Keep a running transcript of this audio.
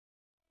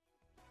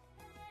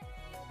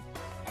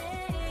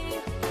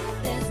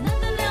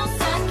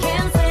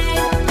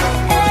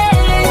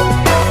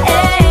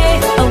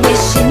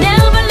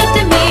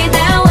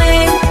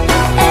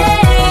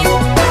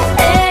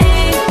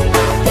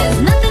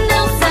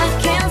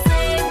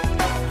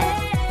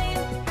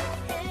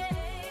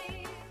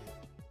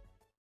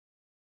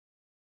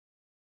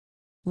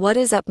What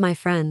is up, my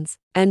friends?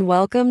 And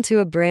welcome to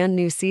a brand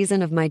new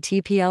season of my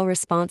TPL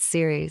Response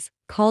series,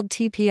 called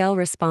TPL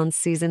Response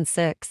Season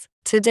 6.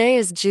 Today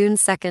is June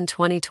 2nd,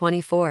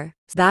 2024.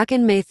 Back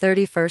in May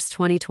 31st,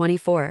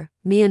 2024,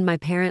 me and my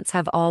parents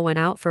have all went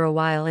out for a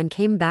while and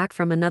came back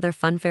from another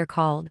fun fair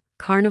called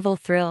Carnival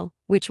Thrill,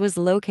 which was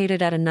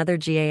located at another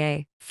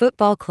GAA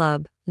football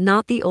club,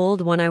 not the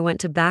old one I went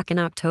to back in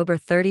October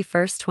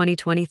 31st,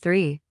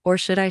 2023, or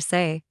should I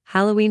say,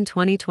 Halloween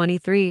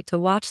 2023, to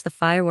watch the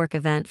firework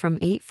event from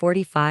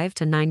 8:45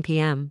 to 9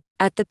 p.m.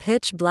 at the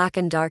pitch black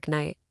and dark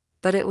night.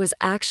 But it was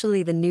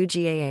actually the new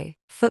GAA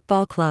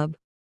football club.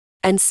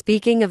 And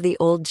speaking of the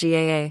old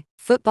GAA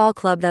football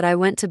club that I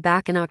went to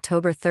back in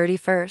October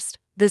 31st,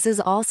 this is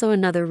also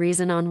another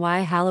reason on why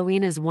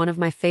Halloween is one of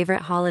my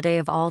favorite holiday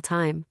of all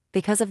time,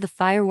 because of the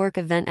firework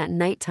event at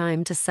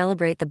nighttime to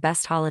celebrate the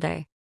best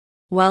holiday.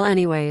 Well,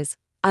 anyways,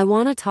 I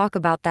want to talk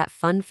about that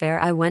fun fair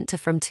I went to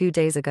from 2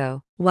 days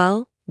ago.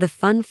 Well, the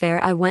fun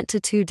fair I went to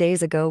 2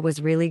 days ago was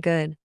really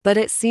good, but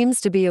it seems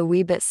to be a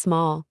wee bit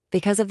small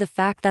because of the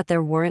fact that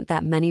there weren't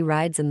that many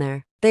rides in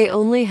there. They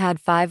only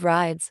had 5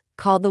 rides,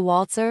 called the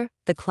Waltzer,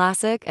 the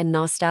Classic and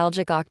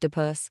Nostalgic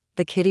Octopus,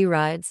 the Kiddie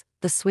Rides,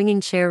 the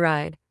Swinging Chair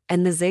Ride,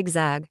 and the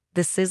Zigzag,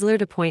 the Sizzler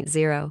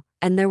 2.0,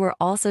 and there were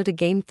also the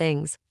game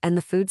things, and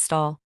the food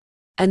stall.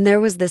 And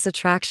there was this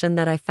attraction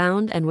that I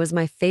found and was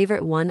my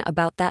favorite one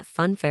about that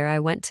fun fair I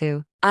went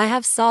to. I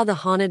have saw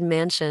the Haunted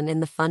Mansion in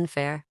the fun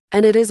fair,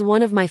 and it is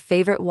one of my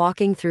favorite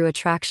walking through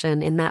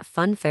attraction in that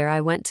fun fair I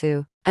went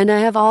to. And I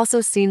have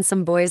also seen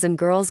some boys and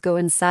girls go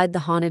inside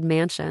the Haunted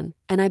Mansion,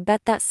 and I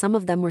bet that some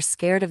of them were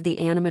scared of the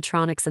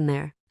animatronics in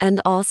there. And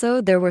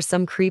also there were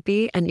some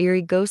creepy and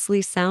eerie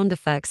ghostly sound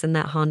effects in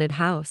that haunted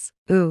house.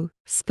 Ooh,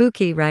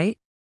 spooky, right?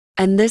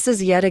 And this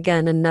is yet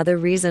again another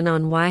reason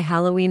on why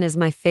Halloween is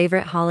my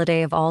favorite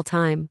holiday of all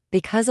time,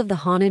 because of the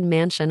Haunted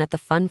Mansion at the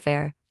fun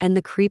fair, and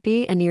the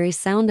creepy and eerie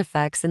sound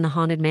effects in the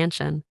Haunted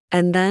Mansion.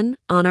 And then,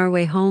 on our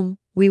way home,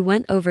 we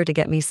went over to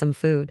get me some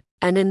food.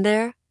 And in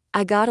there,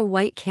 I got a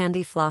white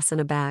candy floss in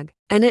a bag,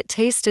 and it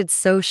tasted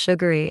so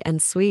sugary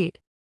and sweet.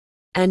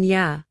 And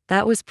yeah,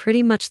 that was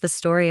pretty much the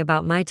story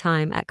about my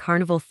time at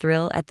Carnival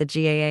Thrill at the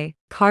GAA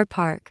car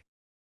park.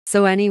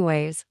 So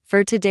anyways,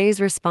 for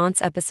today's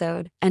response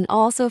episode, and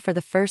also for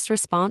the first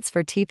response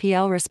for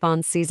TPL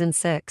Response Season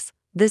 6,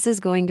 this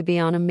is going to be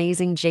on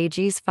Amazing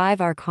JG's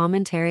 5-hour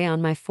commentary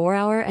on my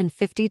 4-hour and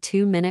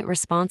 52-minute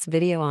response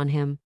video on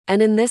him.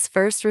 And in this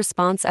first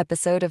response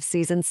episode of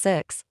Season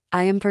 6,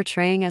 I am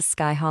portraying as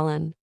Sky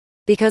Holland.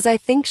 Because I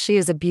think she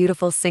is a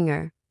beautiful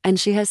singer,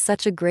 and she has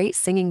such a great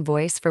singing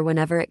voice for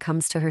whenever it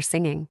comes to her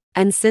singing.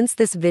 And since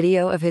this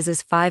video of his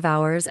is 5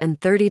 hours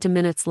and 32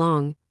 minutes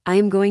long, I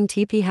am going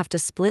to have to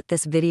split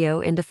this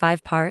video into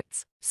 5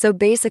 parts. So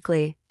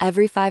basically,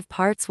 every 5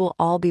 parts will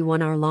all be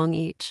 1 hour long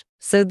each.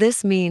 So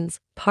this means,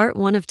 part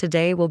 1 of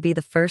today will be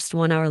the first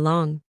 1 hour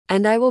long,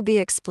 and I will be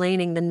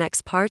explaining the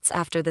next parts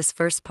after this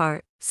first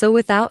part. So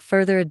without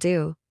further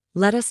ado,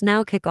 let us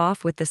now kick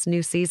off with this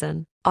new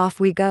season.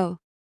 Off we go.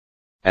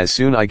 As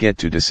soon I get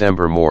to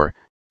December more,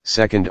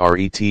 2nd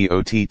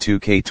RETOT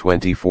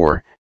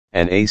 2K24,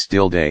 and a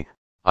still day,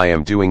 I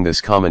am doing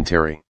this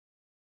commentary.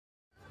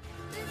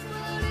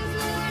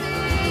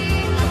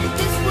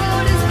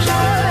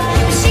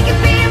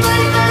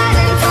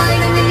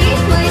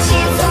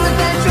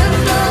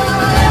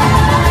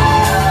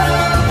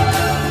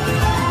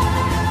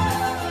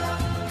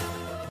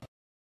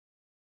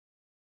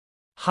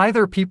 Hi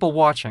there, people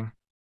watching,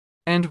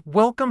 and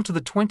welcome to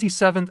the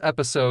 27th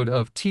episode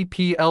of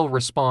TPL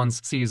Response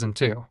Season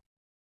 2.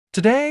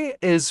 Today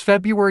is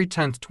February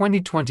 10th,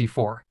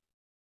 2024.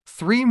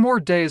 3 more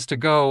days to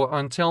go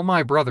until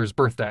my brother's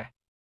birthday.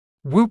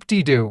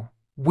 Whoop-de-doo,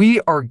 we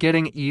are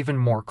getting even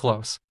more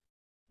close.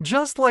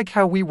 Just like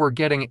how we were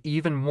getting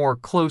even more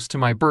close to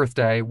my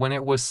birthday when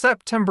it was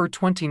September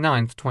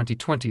 29th,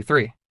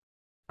 2023.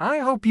 I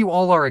hope you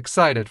all are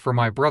excited for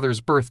my brother's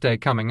birthday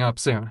coming up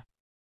soon.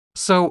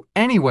 So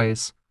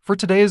anyways, for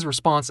today's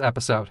response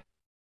episode,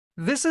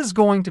 this is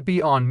going to be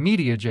on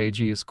Media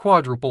JG's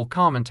quadruple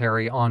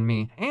commentary on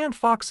me and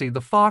Foxy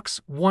the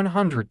Fox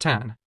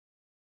 110.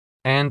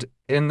 And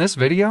in this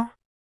video,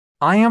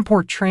 I am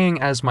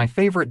portraying as my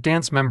favorite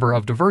dance member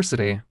of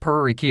Diversity,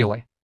 Puri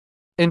Keeley,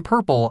 in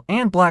purple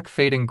and black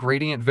fading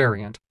gradient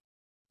variant.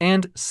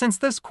 And since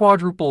this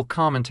quadruple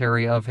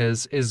commentary of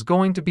his is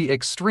going to be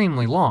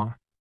extremely long,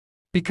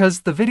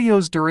 because the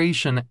video's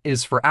duration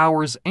is for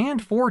hours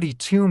and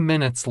 42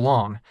 minutes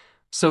long,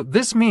 so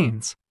this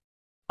means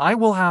I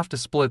will have to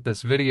split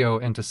this video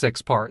into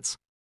 6 parts.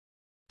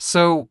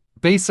 So,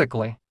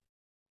 basically,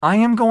 I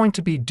am going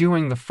to be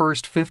doing the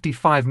first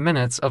 55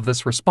 minutes of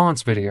this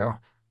response video,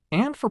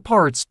 and for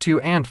parts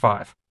 2 and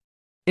 5.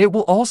 It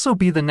will also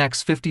be the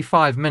next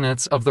 55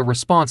 minutes of the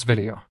response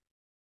video.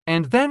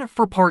 And then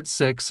for part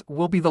 6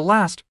 will be the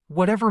last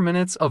whatever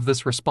minutes of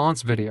this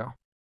response video.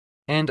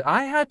 And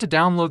I had to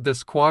download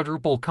this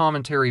quadruple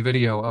commentary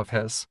video of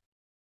his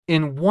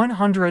in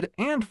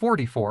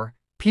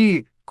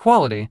 144p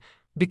quality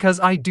because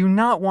I do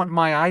not want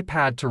my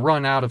iPad to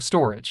run out of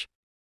storage.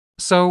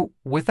 So,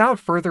 without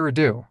further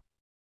ado,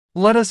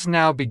 let us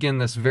now begin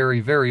this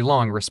very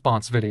long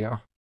response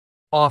video.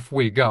 Off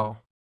we go.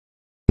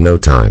 No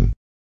time.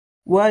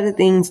 What are the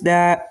things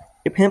that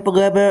the Pimple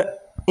Lover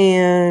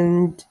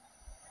and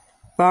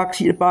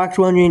Foxy the Fox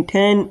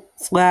 110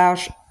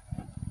 slash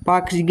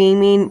Foxy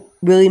Gaming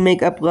really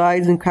make up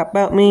lies and crap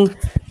about me?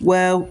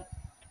 Well,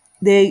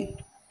 they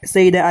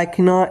say that I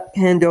cannot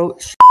handle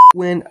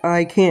when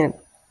I can.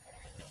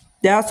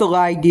 That's a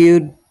lie,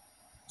 dude.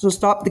 So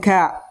stop the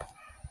cap.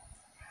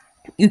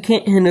 You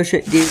can't handle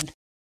shit, dude.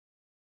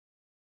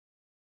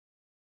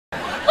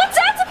 What's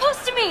that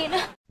supposed to mean?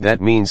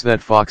 That means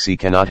that Foxy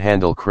cannot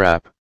handle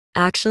crap.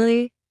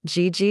 Actually,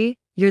 Gigi,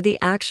 you're the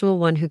actual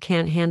one who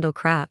can't handle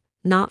crap,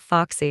 not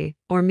Foxy,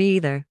 or me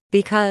either,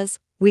 because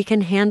we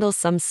can handle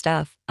some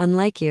stuff,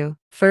 unlike you.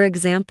 For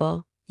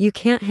example, you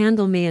can't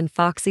handle me and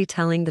Foxy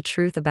telling the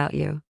truth about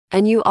you.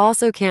 And you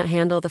also can't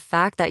handle the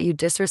fact that you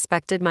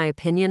disrespected my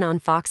opinion on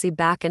Foxy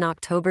back in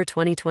October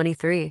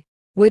 2023,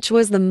 which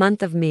was the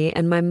month of me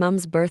and my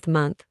mum's birth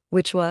month,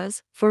 which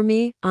was, for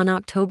me, on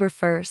October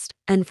 1st,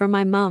 and for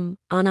my mum,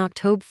 on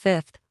October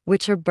 5th,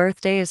 which her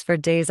birthday is 4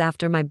 days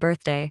after my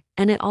birthday,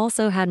 and it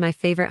also had my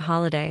favorite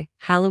holiday,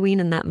 Halloween,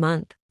 in that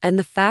month. And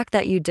the fact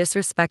that you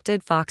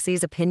disrespected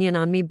Foxy's opinion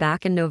on me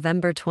back in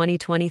November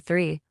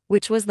 2023,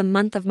 which was the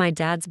month of my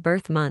dad's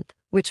birth month,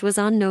 which was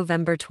on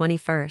November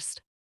 21st.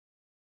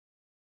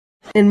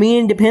 And me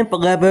and the Pimple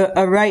Lover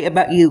are right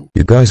about you.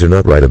 You guys are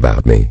not right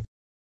about me.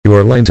 You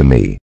are lying to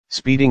me.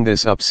 Speeding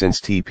this up since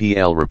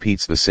TPL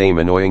repeats the same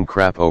annoying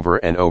crap over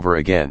and over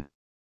again.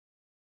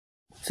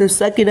 So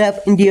suck it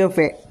up and deal with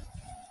it.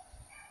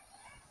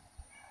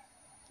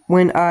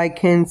 When I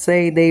can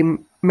say they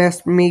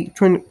mess with me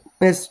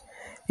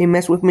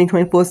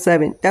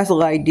 24/7. That's a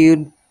lie,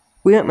 dude.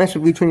 We don't mess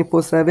with you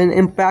 24/7.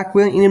 In fact,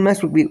 we don't even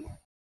mess with you.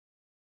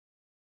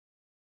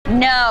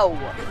 No.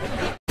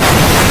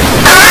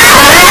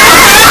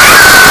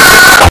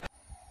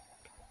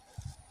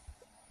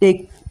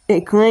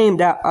 They claim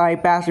that I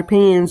bash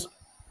opinions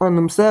on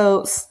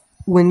themselves,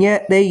 when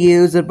yet they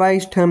use the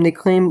vice term. They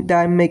claim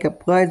that I make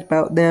up lies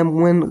about them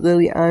when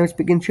literally I'm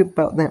speaking truth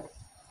about them.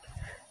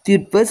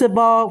 Dude, first of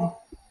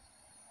all,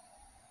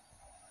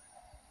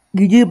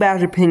 you do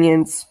bash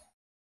opinions.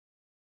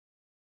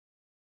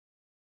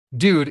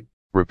 Dude,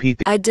 Repeat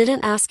the I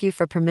didn't ask you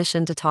for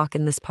permission to talk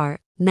in this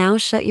part. Now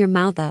shut your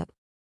mouth up.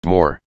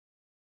 more.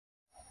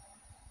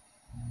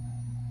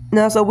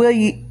 Now, so we're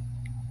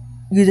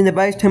using the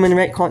vice term in the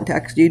right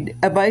context, dude.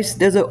 Advice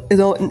is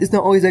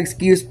not always an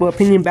excuse for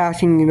opinion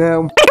bashing, you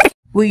know.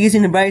 We're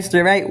using advice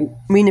the right.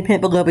 Me and the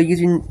Pimple Lover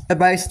using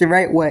advice the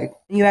right way.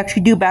 And you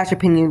actually do bash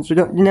opinions, so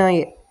don't deny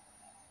it.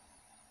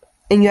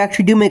 And you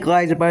actually do make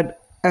lies about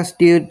us,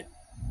 dude.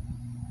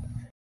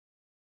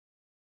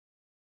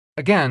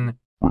 again,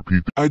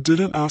 I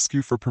didn't ask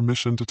you for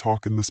permission to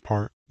talk in this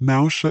part.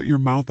 Now shut your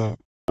mouth up.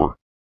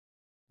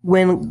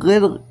 When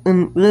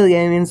literally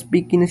I'm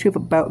speaking the truth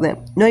about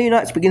them. No, you're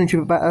not speaking the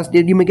truth about us,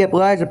 dude. You make up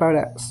lies about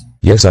us.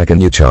 Yes, I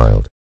can, you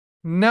child.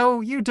 no,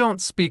 you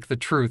don't speak the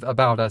truth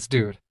about us,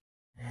 dude.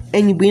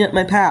 And you bring up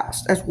my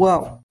past as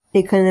well.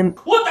 They kind of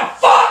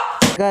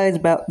lies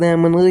about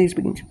them when literally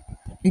speaking truth.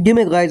 You do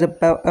make lies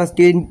about us,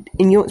 dude,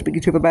 and you don't speak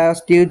the truth about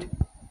us, dude.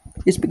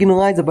 You're speaking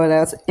lies about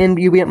us, and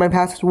you bring up my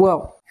past as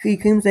well. He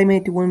claims I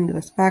made one of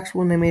the facts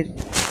when I made it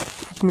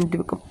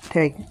difficult to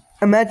take.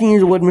 Imagine you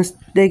use the word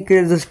mistake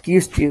as an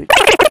excuse, dude.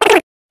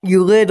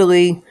 You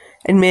literally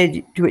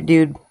admitted to it,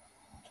 dude.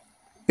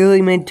 You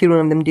literally made two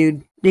of them,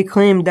 dude. They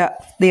claim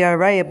that they are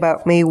right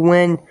about me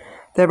when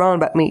they're wrong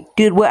about me.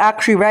 Dude, we're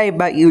actually right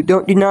about you.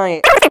 Don't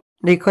deny it.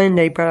 They claim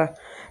they brought a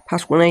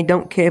past when I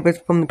don't care if it's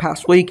from the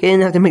past week. I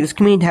didn't have to make this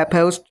community tab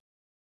post.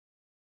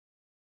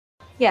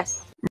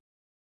 Yes.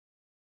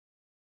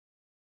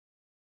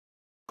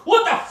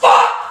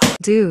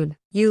 Dude,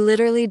 you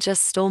literally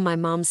just stole my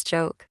mom's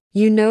joke.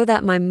 You know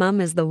that my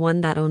mum is the one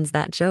that owns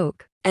that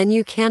joke. And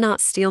you cannot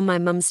steal my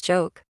mum's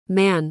joke.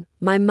 Man,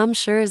 my mum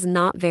sure is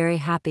not very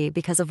happy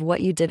because of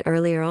what you did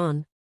earlier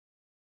on.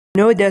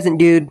 No, it doesn't,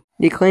 dude.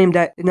 They claim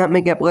that they're not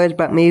making up lies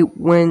about me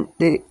when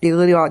they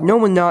literally are. No,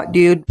 we're not,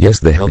 dude. Yes,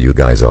 the hell you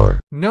guys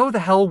are. No, the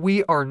hell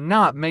we are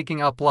not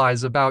making up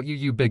lies about you,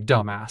 you big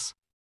dumbass.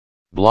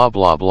 Blah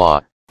blah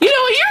blah. You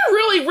know, you're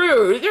really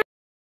rude.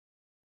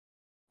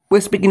 We're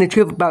speaking the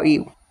truth about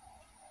you.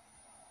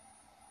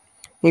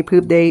 They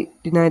prove they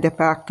deny the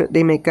fact that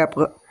they make up,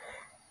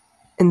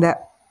 and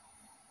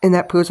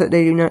that proves that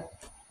they do not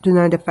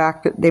deny the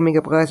fact that they make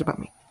up lies about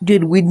me.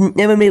 Dude, we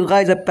never made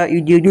lies about you,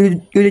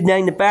 dude. You're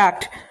denying the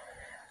fact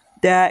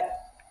that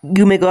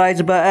you make lies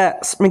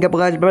about us, make up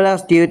lies about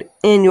us, dude.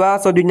 And you're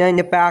also denying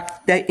the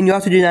fact that,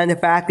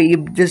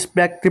 you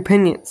disrespect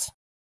opinions.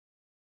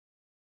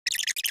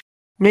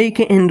 No, you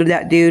can't handle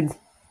that, dude.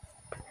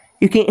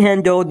 You can't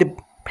handle the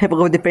people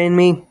who defend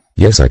me.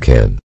 Yes, I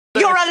can.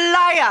 You're a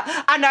liar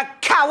and a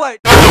coward.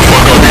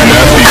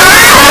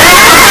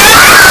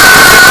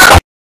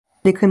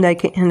 They claim that I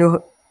can't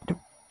handle the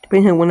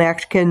opinion when I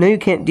actually can. No, you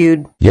can't,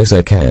 dude. Yes,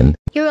 I can.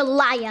 You're a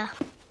liar.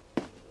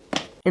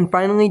 And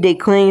finally, they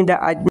claim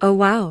that I... Oh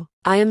wow,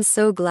 I am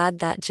so glad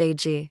that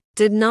JG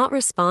did not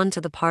respond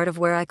to the part of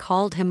where I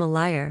called him a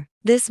liar.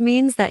 This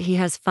means that he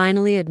has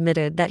finally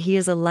admitted that he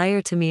is a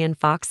liar to me and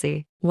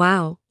Foxy.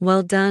 Wow,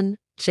 well done,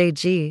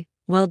 JG,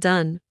 well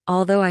done,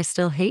 although I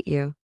still hate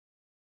you.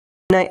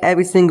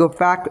 Every single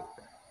fact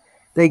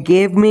they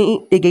gave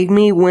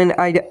me when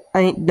I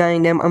ain't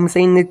denying them. I'm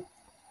saying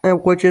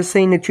we're just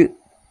saying the truth.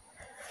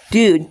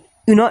 Dude,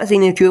 you're not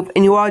saying the truth,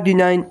 and you are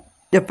denying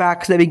the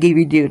facts that we gave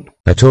you, dude.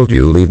 I told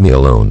you leave me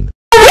alone.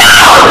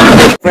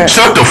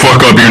 Shut the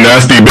fuck up, you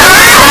nasty bitch!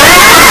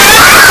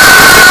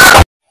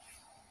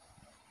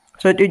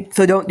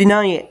 So don't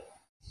deny it.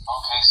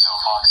 Okay, so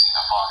Foxy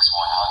the Fox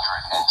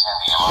 110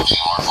 the Emoji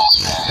Marbles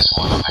fan is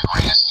one of the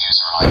greatest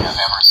user I have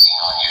ever seen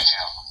on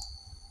YouTube.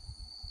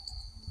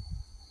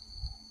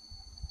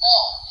 No,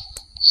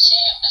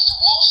 see, it's the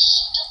most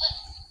stupid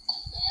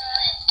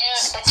theory.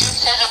 Dude, it just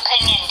says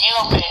opinion,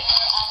 deal with it.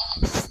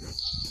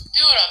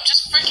 Dude, I'm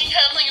just freaking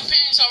handling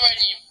opinions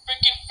already, you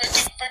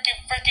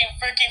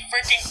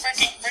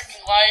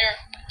freaking liar.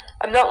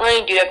 I'm not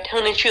lying, dude, I'm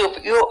telling the truth,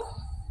 but you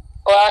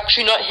are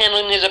actually not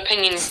handling his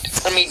opinion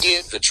on me,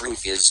 dude. The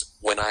truth is,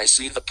 when I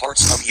see the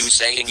parts of you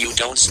saying you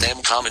don't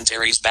spam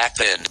commentaries back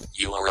then,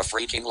 you are a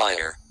freaking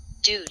liar.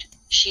 Dude,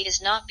 she is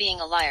not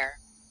being a liar.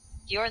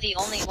 You're the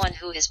only one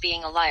who is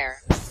being a liar.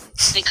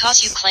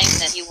 Because you claim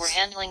that you were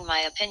handling my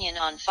opinion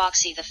on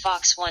Foxy the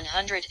Fox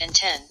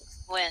 110,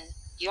 when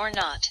you're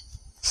not.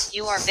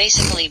 You are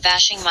basically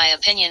bashing my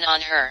opinion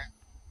on her.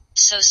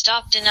 So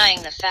stop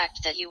denying the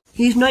fact that you—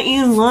 He's not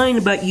even lying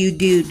about you,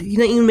 dude. He's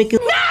not even making—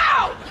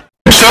 No!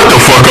 Shut the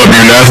fuck up, you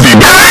nasty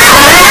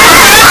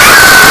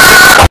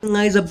bitch!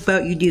 Lies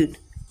about you, dude.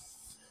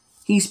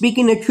 He's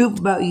speaking the truth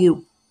about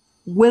you.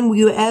 When will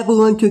you ever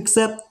learn to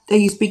accept that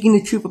he's speaking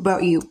the truth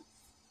about you?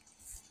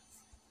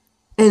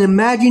 And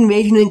imagine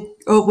reading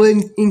over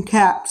in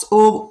caps,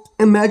 or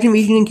imagine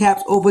reading in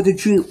caps over the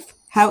truth.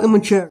 How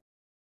immature.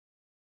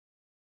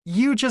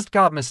 You just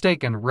got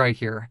mistaken right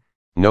here.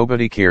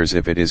 Nobody cares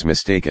if it is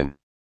mistaken.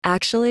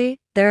 Actually,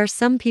 there are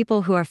some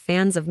people who are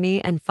fans of me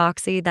and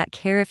Foxy that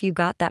care if you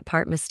got that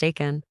part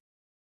mistaken.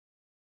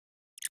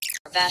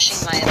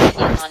 Bashing my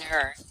opinion on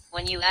her,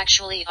 when you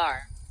actually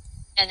are.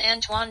 And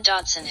Antoine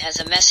Dodson has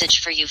a message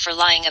for you for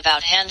lying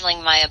about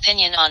handling my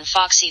opinion on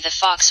Foxy the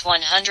Fox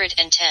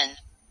 110.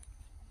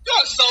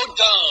 You're so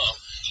dumb.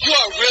 You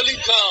are really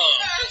dumb.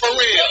 For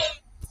real.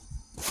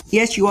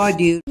 Yes, you are,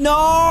 dude.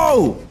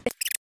 No!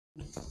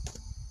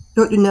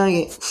 Don't deny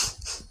it.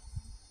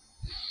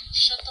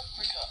 Shut the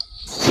freak up.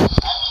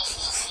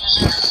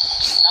 User,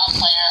 not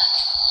player.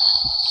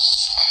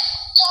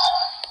 God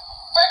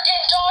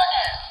freaking darn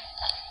it!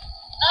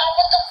 Now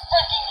what the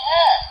freaking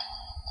heck?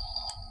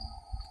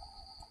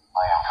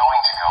 I am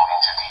going to go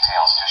into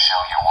details to show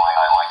you why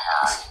I like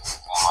her.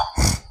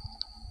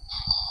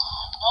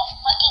 No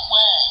freaking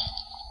way.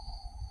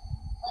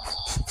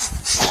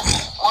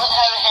 Learn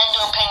how to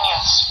handle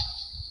opinions.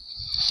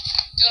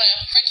 Dude, I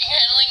am freaking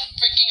handling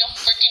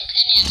freaking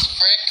opinions,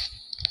 frick.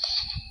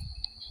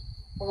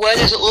 What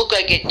does it look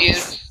like it,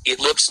 dude? It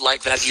looks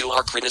like that you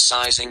are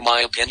criticizing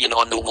my opinion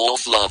on the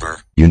wolf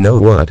lover. You know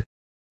what?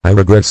 I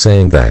regret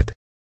saying that.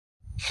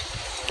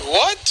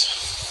 What?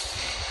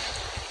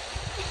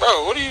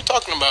 Bro, what are you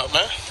talking about,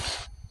 man?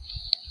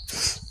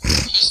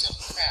 Piece of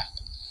crap.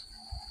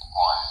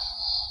 One,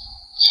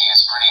 she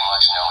is pretty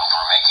much known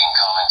for making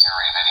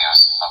commentary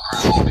videos,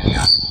 approval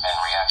videos, and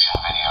reaction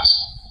videos.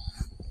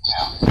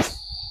 Two,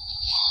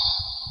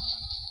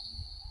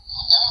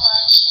 Never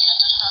mind, she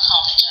ended her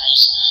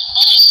commentaries.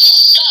 But you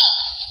suck!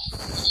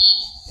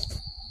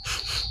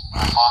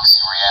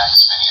 Foxy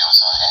reacts videos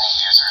on any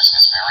users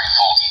is very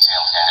full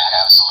detailed and an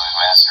absolute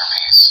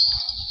masterpiece.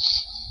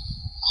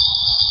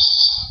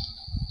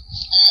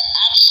 They're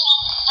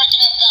absolute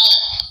freaking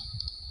invalid.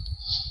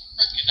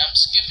 Freaking, I'm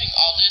skipping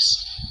all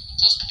this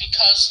just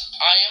because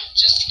I am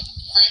just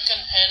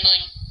freaking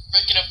handling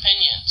freaking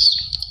opinions.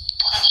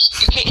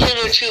 You can't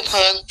handle the truth,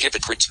 huh?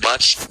 Hypocrite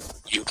much.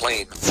 You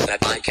claim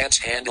that I can't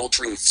handle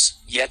truths,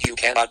 yet you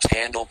cannot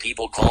handle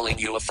people calling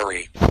you a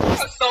furry.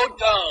 You're so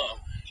dumb.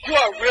 You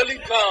are really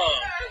dumb.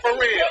 For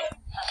real.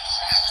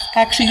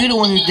 Actually, you're the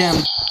one who's dumb.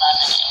 You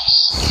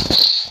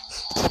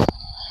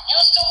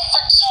still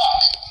freak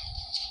suck.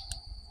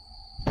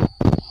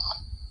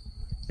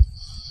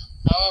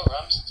 However,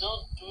 I'm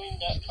still doing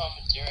that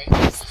commentary.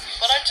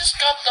 But I just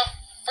got the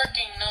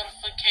freaking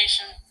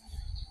notification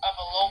of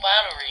a low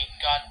battery,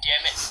 god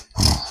damn it.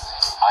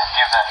 I'd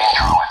give that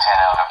intro a 10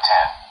 out of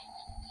 10.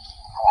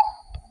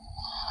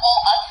 Well,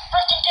 I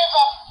freaking give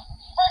a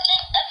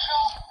freaking intro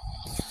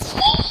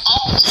 1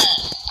 out of 10.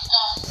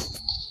 God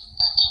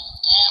freaking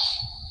damn.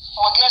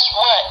 Well, guess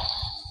what?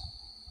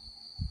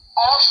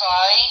 I'm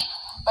sorry,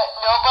 but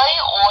nobody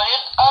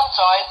ordered. I'm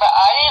sorry, but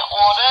I didn't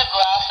order a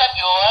glass of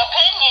your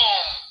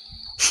opinion.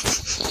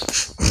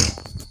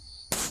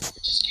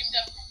 Just give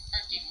that for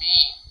freaking me.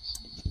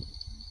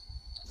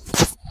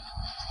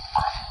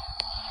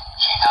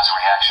 She does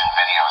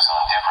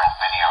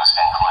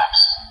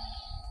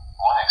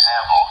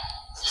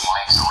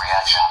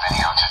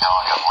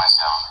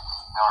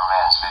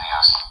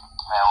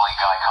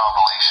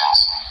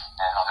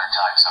and other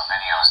types of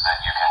videos that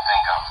you can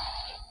think of.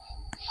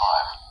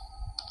 5.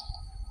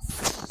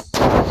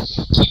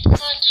 Keep in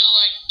mind, do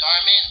like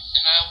Darman,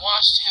 and I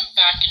watched him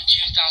back in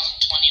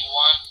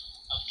 2021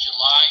 of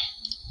July.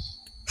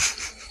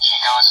 She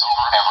goes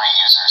over every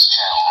user's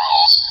channel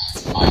rules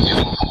by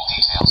giving full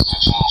details to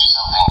change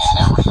something in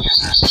every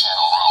user's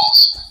channel rules.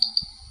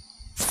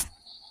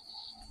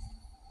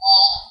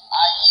 Well,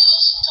 I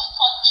used to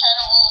put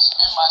channel rules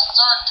in my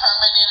third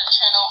Terminator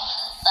channel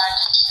back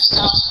in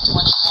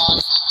 2021,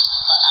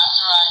 but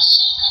after I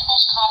see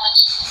people's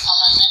comments on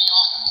my video,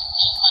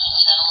 me putting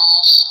channel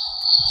rules,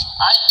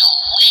 I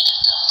deleted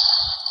them.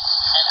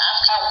 And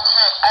after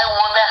I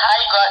wonder how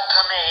you got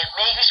terminated.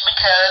 Maybe it's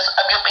because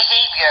of your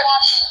behavior.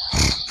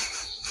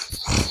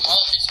 Well,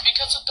 it's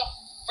because of the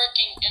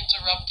freaking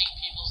interrupting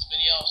people's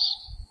videos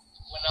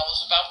when I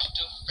was about to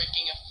do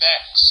freaking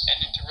effects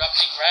and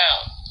interrupting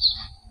rounds.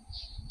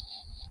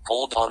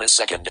 Hold on a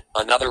second.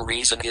 Another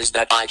reason is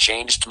that I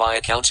changed my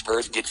account's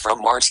birth date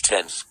from March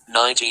 10th,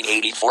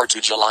 1984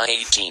 to July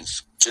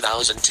 18th,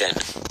 2010.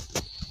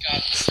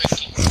 God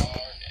freaking darn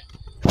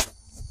it.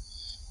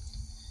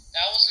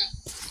 That was in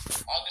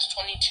August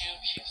 22,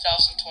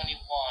 2021.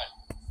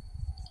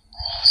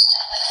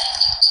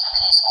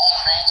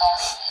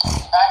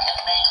 Back in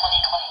May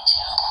 2022.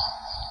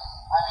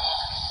 I mean,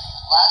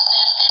 last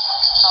day of April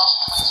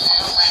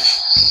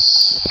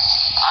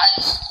 2022,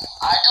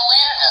 I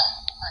deleted it.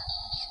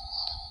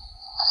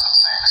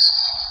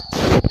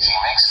 6. She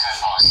makes good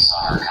posts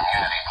on her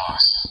community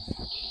post.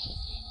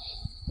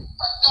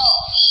 But no,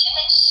 she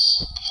makes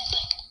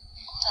stupid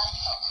crap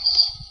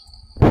posts.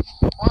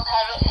 One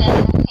having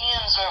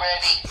hands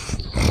already.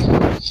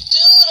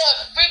 Dude, I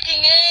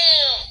freaking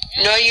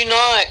am! No, you're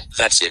not.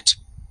 That's it.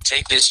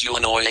 Take this, you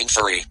annoying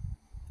furry.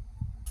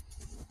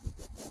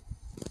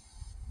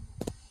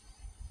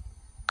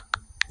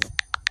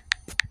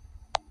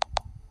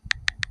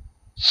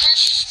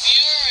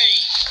 Fury!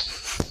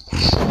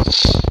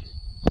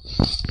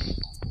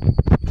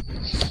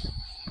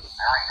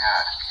 Very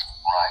good.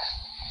 Right.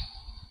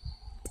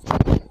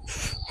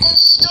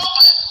 It's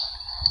stupid!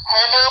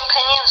 Have no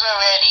opinions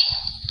already.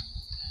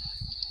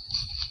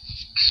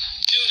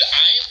 Dude,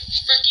 I am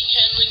freaking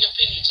handling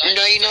opinions. I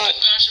No, you're not.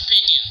 bash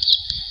opinions.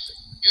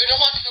 You're the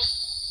one who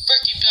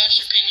freaking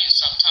bash opinions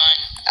sometime.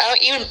 I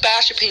don't even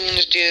bash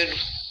opinions, dude.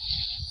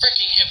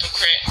 Freaking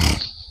hypocrite.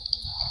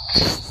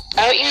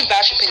 I don't even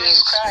bash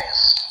opinions. 7.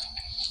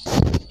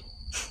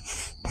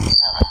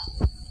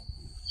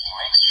 She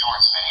makes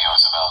shorts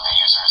videos about the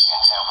users in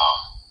tempo.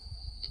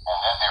 And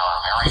then there are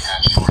very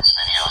good shorts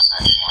videos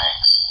that she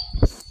makes.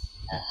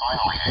 And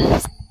finally, 8.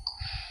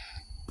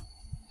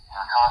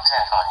 Her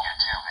content on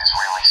YouTube is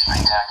really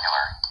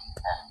spectacular.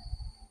 And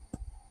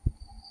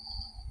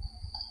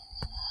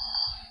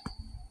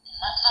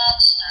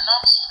They're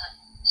not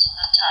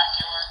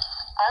spectacular.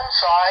 I'm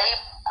sorry,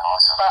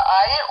 awesome. but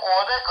I didn't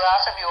order a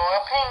glass of your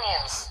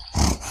opinions.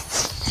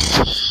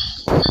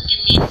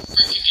 Freaking me,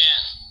 frick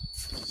again.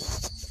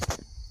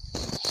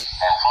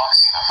 And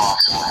Foxy the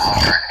Fox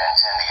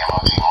 110 the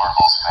Emoji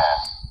Marbles fan.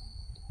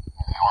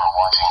 If you are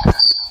watching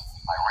this,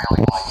 I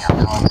really like your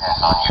content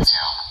on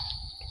YouTube.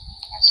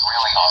 It's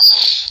really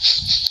awesome.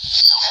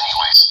 So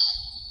anyways,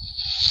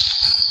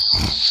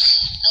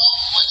 No,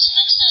 let's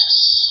fix this.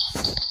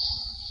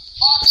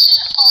 Foxy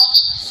the Fox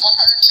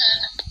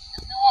 110,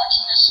 if you're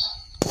watching this,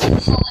 show me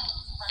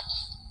frick.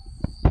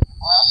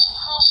 Or else you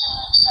cruising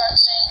and start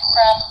saying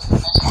crap.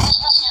 It's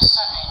Christmas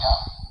yesterday,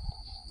 though.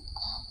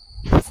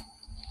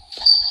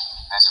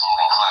 this will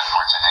include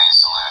for today's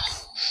salute.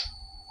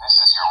 This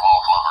is your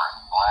wolf lover,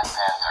 Black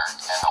Panther,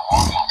 and the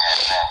Walking Dead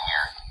man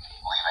here,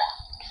 leaving.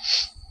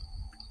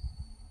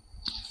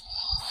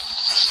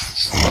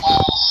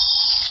 Well,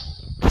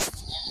 if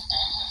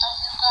any of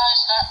you guys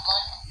that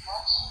like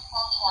Foxy the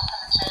Fox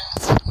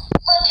 110,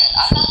 frick it,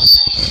 I'm not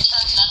saying it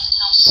turns that to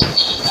sound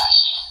speed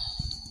bashing.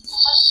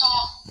 Because I saw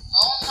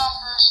low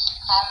numbers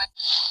comment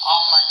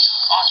on my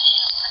Foxy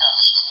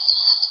production.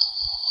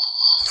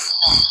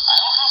 No, I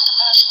don't have to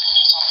bash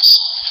opinions on this.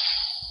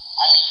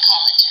 I mean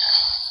commentary.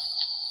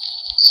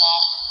 So,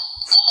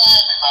 goodbye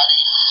everybody.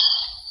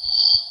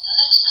 The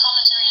next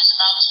commentary is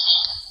about to be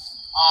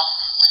on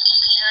Ricky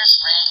Peters'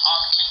 rant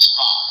on Kid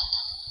Spa.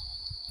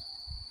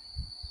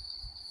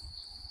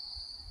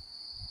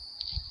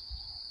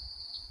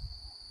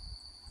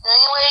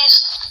 Anyways,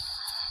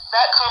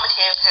 that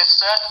commentator has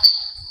sucked.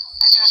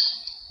 This is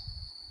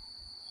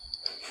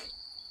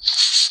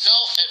No,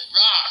 it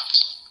rocked.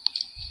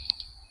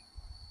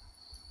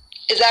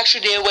 it's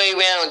actually the other way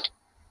around.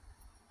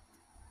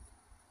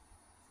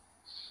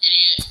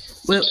 Idiot.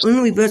 Well, let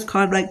me reverse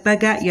card right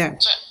back at ya.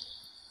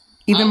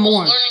 Even I was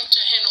more. learning to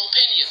handle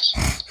opinions.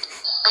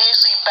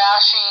 Basically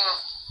bashing.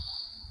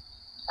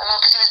 I mean,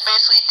 because he was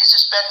basically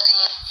disrespecting.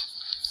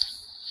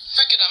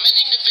 Frick it, I'm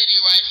ending the video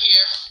right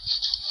here.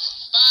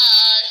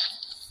 Bye.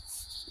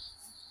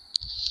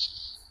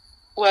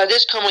 Well,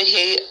 this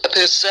commentator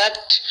has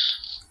sucked.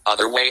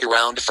 Other way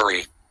around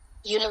furry.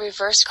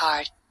 Uni-reverse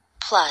card.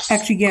 Plus.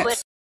 Actually, yes.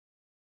 Quit.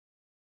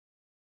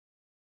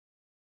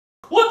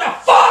 What the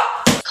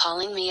fuck?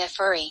 calling me a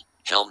furry.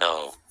 Hell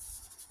no.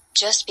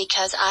 Just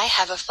because I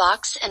have a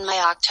fox in my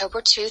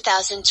October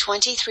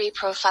 2023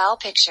 profile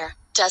picture,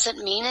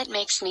 doesn't mean it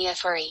makes me a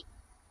furry.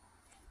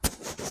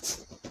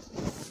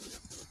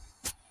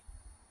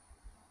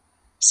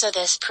 So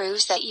this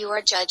proves that you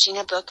are judging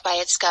a book by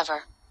its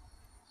cover.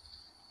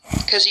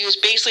 Because he was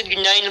basically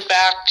denying the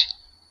fact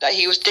that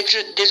he was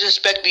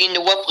disrespecting the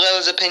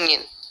Wuplo's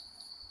opinion.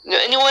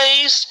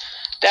 Anyways,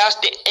 that's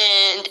the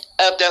end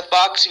of the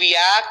Fox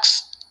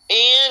Reacts.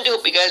 And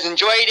hope you guys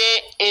enjoyed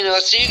it. And I'll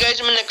see you guys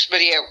in the next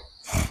video.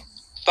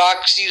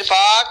 Foxy the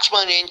Fox,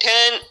 1 in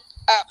 10.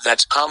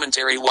 That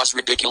commentary was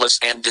ridiculous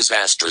and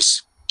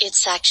disastrous.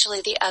 It's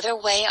actually the other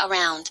way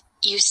around,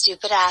 you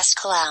stupid ass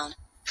clown.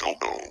 Hell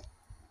no.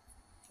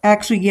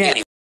 Actually,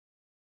 yeah.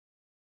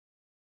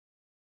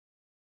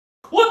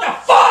 What the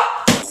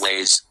fuck?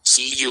 Anyways,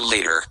 see you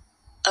later.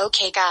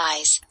 Okay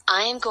guys,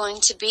 I am going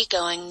to be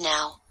going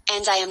now,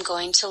 and I am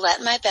going to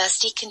let my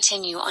bestie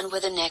continue on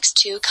with the next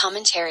 2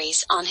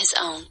 commentaries on his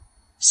own.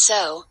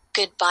 So,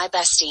 goodbye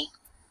bestie.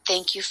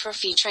 Thank you for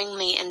featuring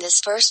me in this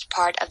first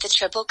part of the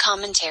triple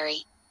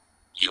commentary.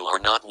 You are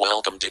not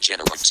welcome,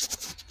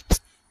 degenerate.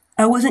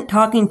 I wasn't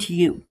talking to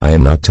you. I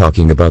am not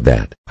talking about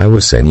that. I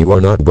was saying you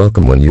are not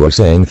welcome when you are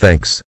saying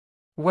thanks.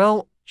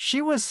 Well,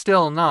 she was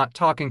still not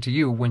talking to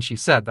you when she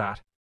said that.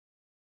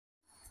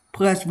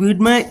 Plus rude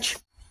much?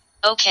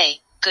 Okay,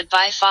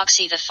 goodbye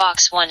Foxy the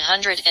Fox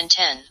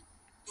 110.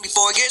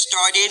 Before I get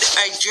started,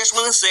 I just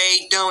want to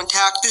say, don't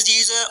attack this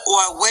user or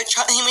I will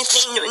try him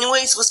anything.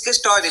 Anyways, let's get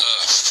started.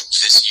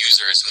 This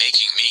user is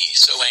making me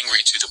so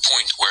angry to the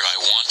point where I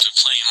want to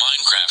play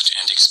Minecraft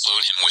and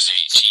explode him with a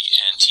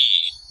TNT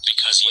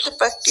because he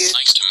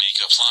likes to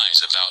make up lies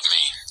about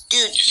me.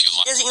 Dude, he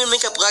doesn't even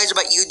make up lies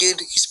about you,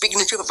 dude. He's speaking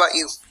the truth about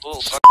you.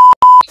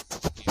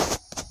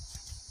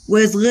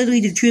 Well, it's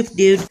literally the truth,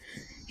 dude.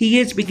 He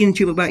is speaking the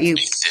truth about you.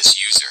 This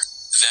user.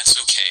 That's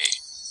okay.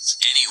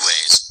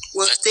 Anyways.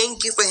 Well,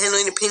 thank you for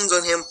handling the pins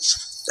on him.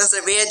 That's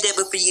a rare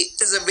debut for you.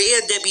 That's a rare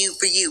debut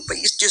for you, but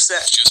it's just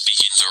that. Just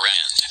begins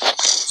around.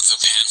 The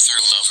Panther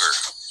Lover,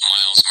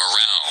 Miles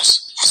Morales,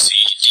 C.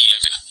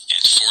 Diego,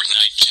 and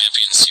Fortnite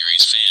Champion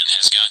Series fan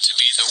has got to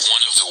be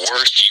one of the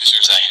worst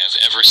users I have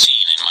ever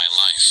seen in my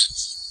life.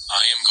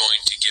 I am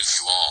going to give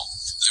you all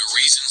the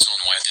reasons on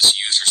why this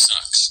user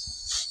sucks.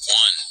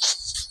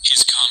 1.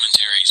 His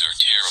commentaries are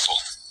terrible.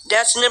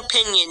 That's an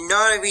opinion,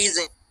 not a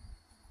reason.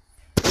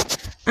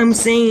 I'm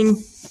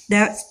saying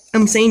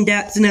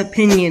that's an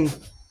opinion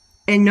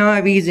and not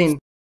a reason.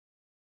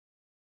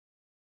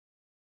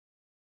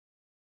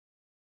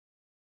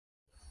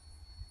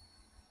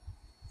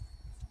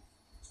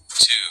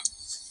 2.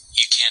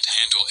 You can't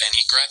handle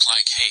any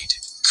crap-like hate,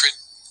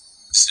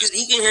 criticism.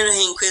 He can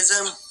handle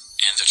criticism.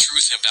 And the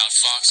truth about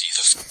Foxy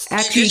the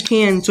Actually, he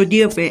can, so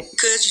deal with it.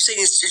 Because you say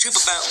it's the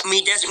truth about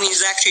me doesn't mean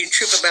it's actually the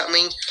truth about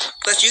me.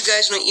 Plus, you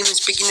guys are not even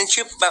speaking the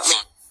truth about me.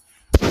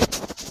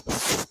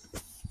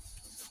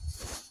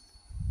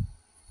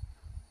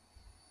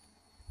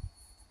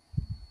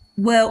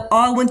 Well,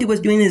 all I wanted was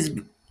doing is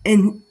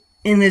in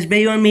this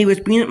video on me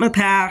was bringing up my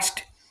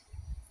past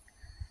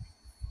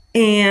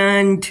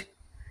and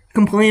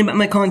complaining about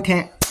my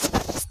content.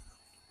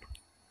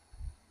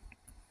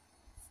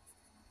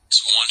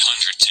 It's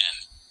 110.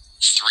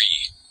 3.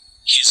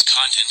 His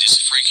content is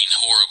freaking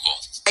horrible.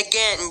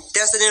 Again,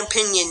 that's an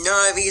opinion,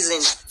 not a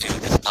reason.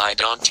 Dude, I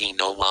don't even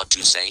know what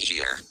to say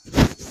here. 4.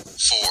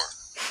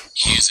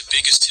 He is the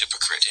biggest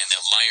hypocrite and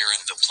a liar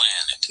in the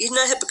planet. He's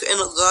not a hypocrite and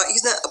a liar.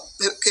 He's not a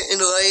hypocrite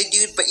and a liar,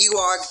 dude, but you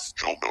are.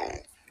 Hell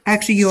no.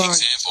 Actually, you are.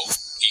 Example,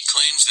 he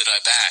claims that I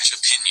bash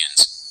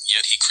opinions,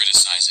 yet he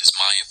criticizes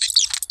my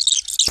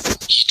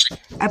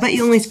opinion. I bet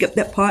you only skipped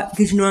that part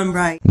because you know I'm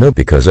right. No,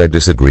 because I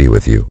disagree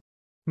with you.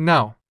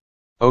 No.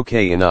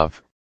 Okay,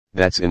 enough.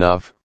 That's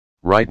enough.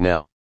 Right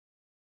now.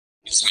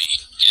 It's me,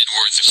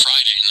 Edward the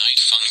Friday Night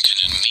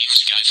Funkin' and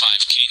Memes Guy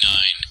 5K9,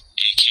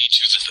 AK2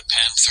 the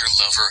Panther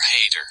Lover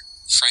Hater,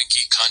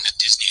 Frankie Condit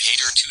Disney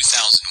Hater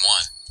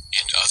 2001,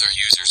 and other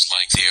users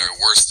like they are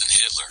worse than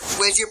Hitler.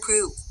 Where's your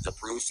proof? The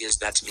proof is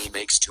that me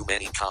makes too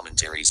many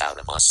commentaries out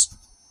of us.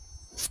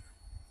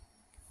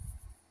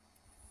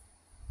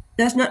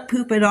 That's not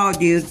proof at all,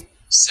 dude.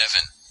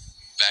 7.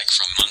 Back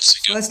from months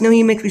ago. Let's know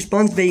he makes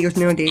response videos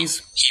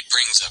nowadays. He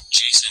brings up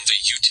Jason the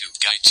YouTube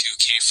guy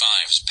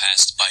 2K5's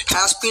passed by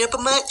me up a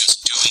much?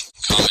 Just doing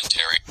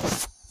commentary.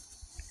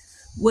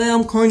 Well,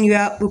 I'm calling you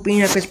out for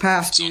bringing up his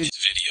past, dude.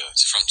 Videos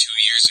from 2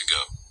 years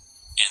ago.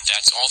 And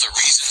that's all the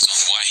reasons on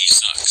why he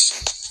sucks.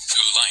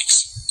 Who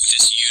likes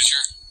this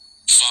user?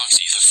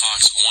 Foxy the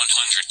Fox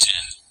 110.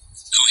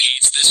 Who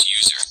hates this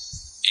user?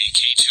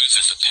 AK2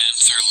 the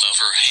Panther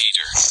Lover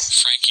Hater.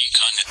 Frankie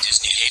Condit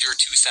Disney Hater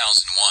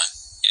 2001.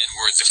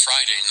 Edward the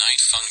Friday Night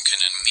Funkin'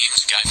 and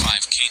Memes Guy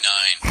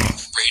 5K9.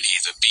 Brady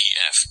the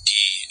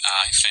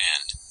BFDI fan.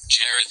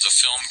 Jared the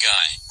Film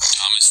Guy.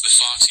 Thomas the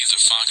Foxy the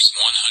Fox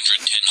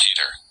 110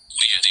 Hater.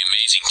 Leah the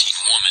Amazing Teen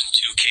Woman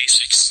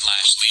 2K6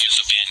 / Leah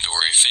the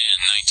Bandori Fan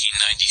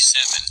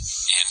 1997.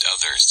 And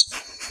others.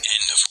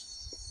 End of.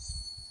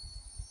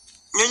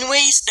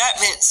 Anyways, that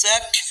vent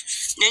sucked.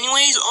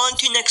 Anyways, on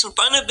to next one.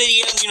 Final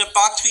video, I'm doing a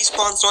Fox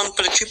response on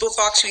for the triple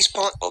Fox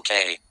response.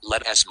 Okay,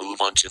 let us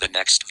move on to the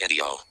next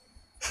video.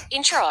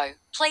 Intro,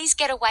 please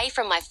get away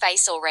from my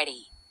face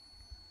already.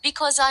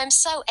 Because I am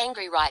so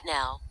angry right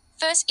now.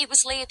 First it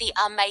was Leah the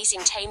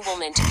amazing teen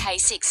woman to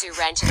K6 who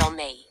ranted on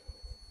me.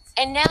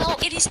 And now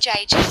it is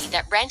JG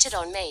that ranted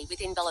on me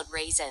with invalid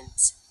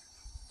reasons.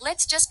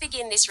 Let's just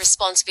begin this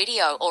response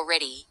video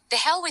already. The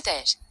hell with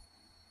it.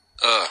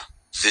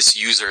 This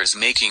user is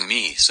making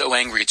me so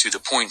angry to the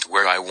point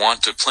where I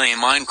want to play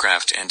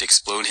Minecraft and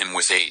explode him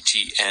with a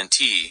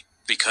TNT,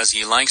 because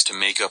he likes to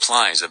make up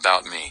lies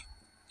about me.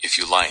 If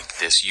you like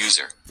this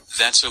user,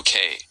 that's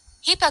okay.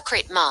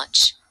 Hypocrite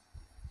much.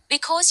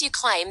 Because you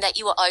claim that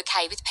you are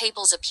okay with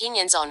people's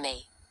opinions on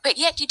me, but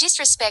yet you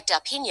disrespect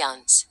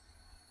opinions.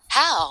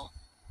 How?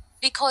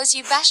 Because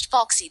you bashed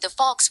Foxy the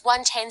Fox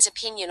 110's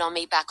opinion on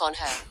me back on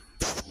her.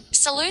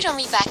 Salute on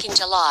me back in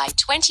July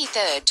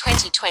 23rd,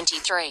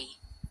 2023.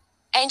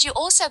 And you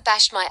also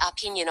bashed my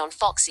opinion on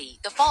Foxy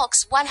the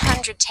Fox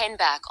 110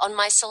 back on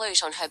my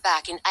salute on her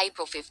back in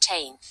April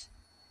 15th.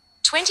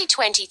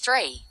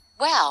 2023.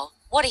 Wow,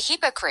 what a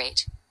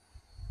hypocrite.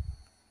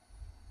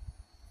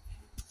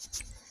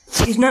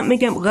 He's not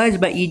making up lies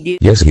about you, dude.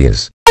 Yes, he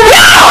is.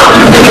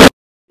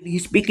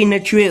 He's speaking the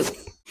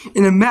truth.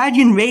 And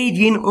imagine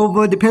raging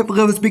over the pimp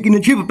lover speaking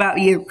the truth about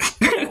you.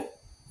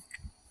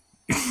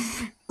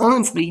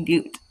 Honestly,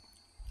 dude.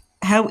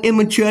 How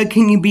immature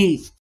can you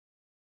be?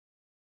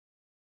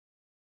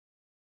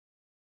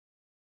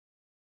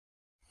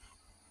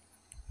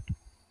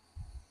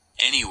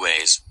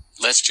 Anyways,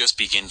 let's just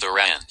begin the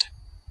rant.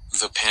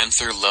 The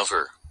Panther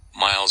lover,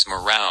 Miles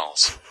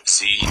Morales,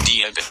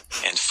 CDB,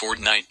 and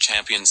Fortnite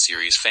Champion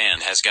Series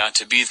fan has got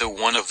to be the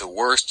one of the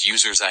worst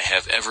users I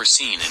have ever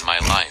seen in my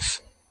life.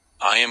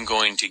 I am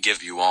going to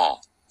give you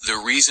all the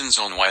reasons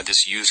on why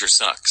this user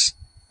sucks.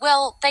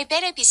 Well, they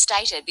better be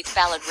stated with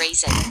valid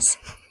reasons.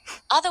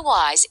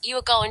 Otherwise, you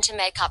are going to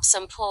make up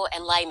some poor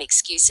and lame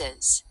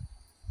excuses.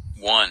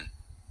 1.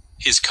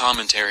 His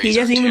commentaries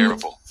are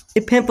terrible.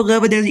 The pimp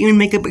lover doesn't even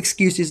make up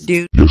excuses,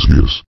 dude. Yes,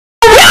 yes.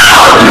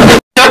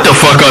 Shut the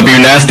fuck up,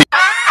 you nasty.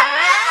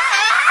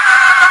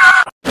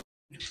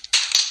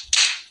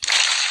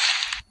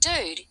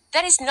 Dude,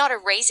 that is not a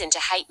reason to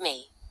hate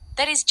me.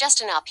 That is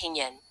just an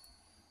opinion.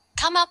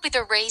 Come up with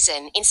a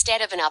reason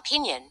instead of an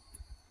opinion.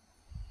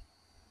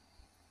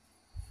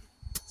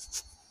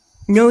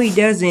 No, he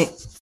doesn't.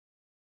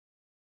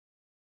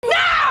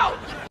 No!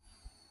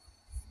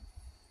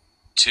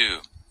 2.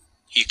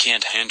 He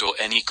can't handle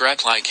any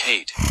crap like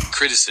hate,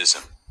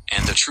 criticism,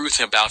 and the truth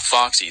about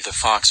Foxy the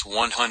Fox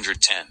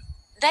 110.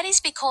 That is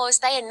because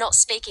they are not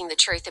speaking the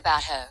truth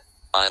about her.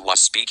 I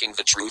was speaking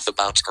the truth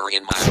about her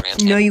in my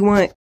rant. No, you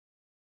weren't.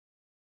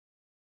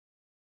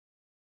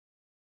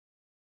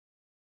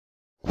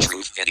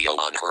 Truth video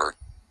on her.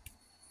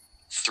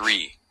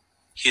 3.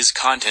 His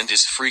content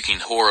is freaking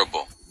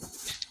horrible.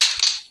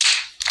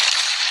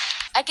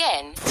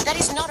 Again, that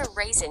is not a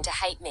reason to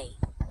hate me.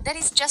 That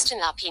is just an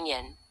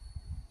opinion.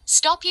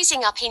 Stop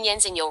using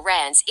opinions in your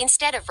rants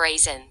instead of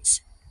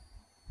reasons.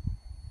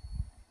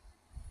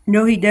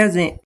 No, he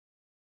doesn't.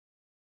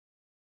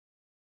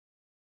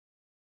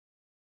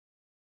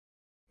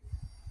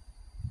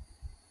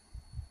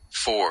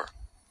 Four.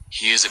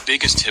 He is the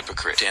biggest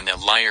hypocrite and a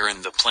liar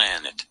in the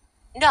planet.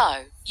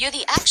 No, you're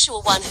the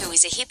actual one who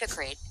is a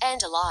hypocrite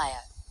and a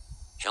liar.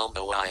 Hell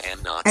no, I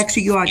am not.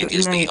 Actually, you are. It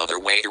is the other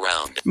way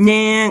around.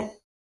 Nah.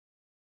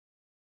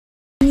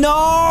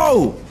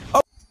 No!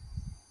 Oh.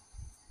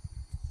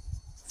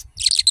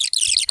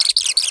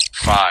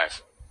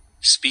 5.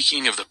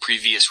 Speaking of the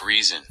previous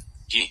reason,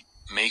 he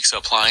makes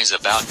up lies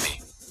about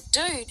me.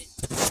 Dude,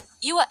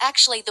 you are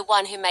actually the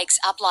one who makes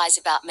up lies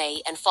about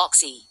me and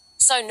Foxy.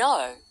 So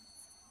no,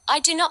 I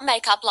do not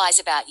make up lies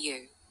about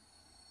you.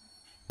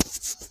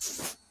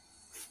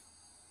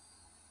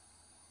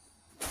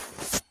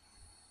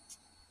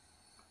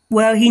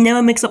 Well, he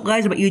never makes up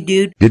lies about you,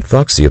 dude. Did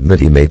Foxy admit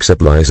he makes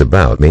up lies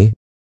about me?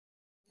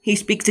 He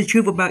speaks the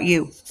truth about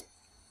you.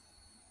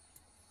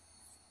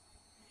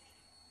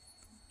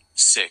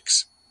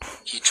 6.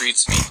 He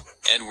treats me,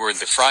 Edward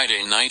the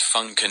Friday Night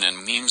Funkin'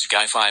 and Memes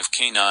Guy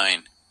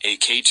 5K9,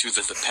 AK2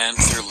 the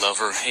Panther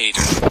Lover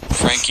Hater,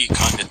 Frankie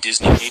Conda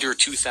Disney Hater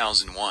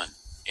 2001,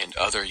 and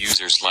other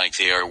users like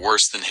they are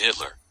worse than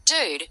Hitler.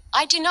 Dude,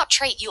 I do not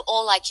treat you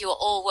all like you are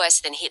all worse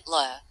than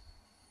Hitler.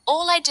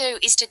 All I do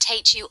is to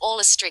teach you all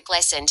a strict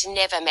lesson to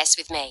never mess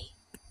with me.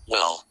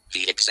 Well,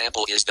 the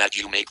example is that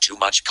you make too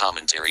much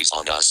commentaries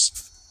on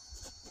us.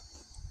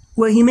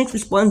 Well, he makes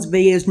response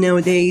videos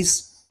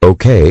nowadays.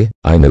 Okay,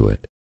 I knew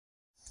it.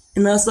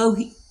 And also,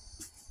 that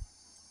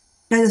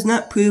does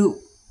not prove,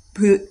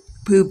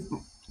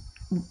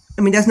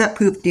 that's not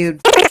proof,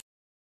 dude.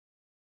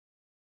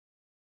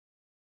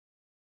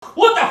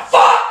 What the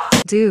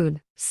fuck?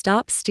 Dude,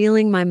 stop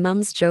stealing my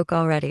mum's joke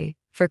already,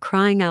 for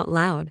crying out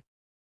loud.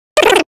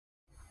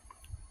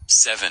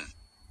 7.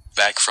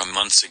 Back from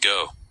months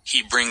ago,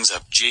 he brings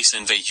up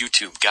Jason the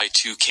YouTube guy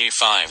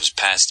 2K5's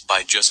past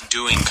by just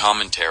doing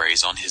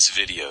commentaries on his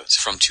videos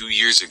from 2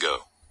 years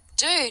ago.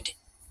 Dude,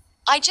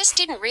 I just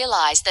didn't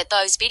realize that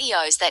those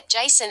videos that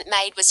Jason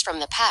made was from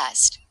the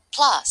past.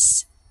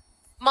 Plus,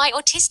 my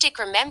autistic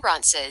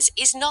remembrances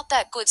is not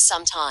that good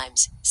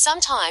sometimes.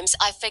 Sometimes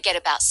I forget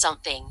about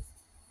something.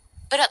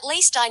 But at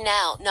least I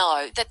now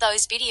know that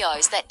those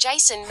videos that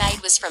Jason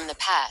made was from the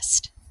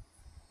past.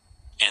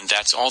 And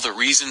that's all the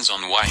reasons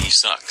on why he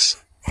sucks.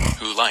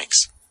 Who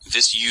likes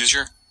this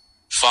user?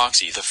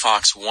 Foxy the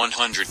Fox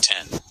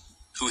 110.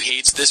 Who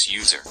hates this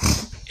user?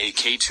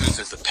 AK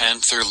Tooth the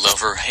Panther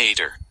Lover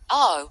Hater.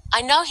 Oh,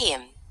 I know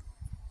him.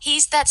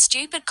 He's that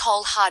stupid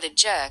cold-hearted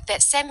jerk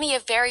that sent me a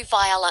very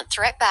violent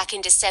threat back in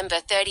December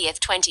 30th,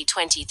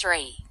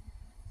 2023.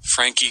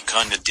 Frankie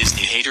Conda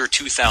Disney Hater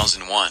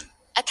 2001.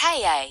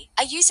 AKA,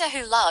 a user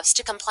who loves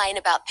to complain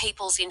about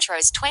people's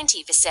intros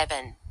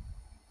 24/7.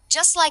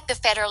 Just like the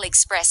Federal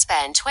Express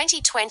fan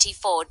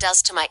 2024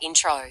 does to my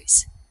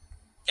intros.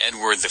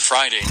 Edward the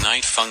Friday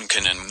Night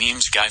Funkin' and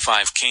Memes Guy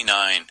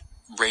 5K9.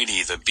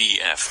 Brady the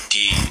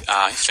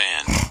BFDI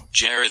fan.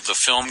 Jared the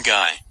Film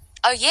Guy.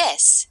 Oh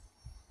yes.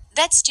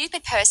 That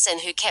stupid person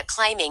who kept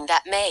claiming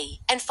that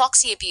me and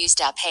Foxy abused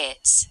our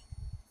pets.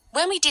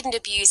 When we didn't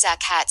abuse our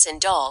cats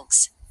and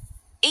dogs.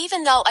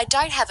 Even though I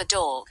don't have a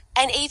dog,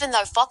 and even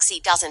though Foxy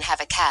doesn't have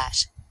a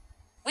cat.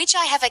 Which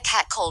I have a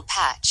cat called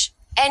Patch,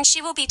 and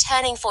she will be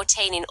turning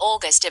 14 in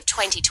August of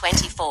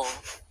 2024.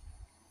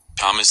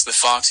 Thomas the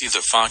Foxy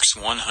the Fox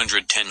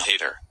 110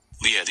 Hater.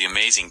 Leah the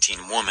Amazing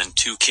Teen Woman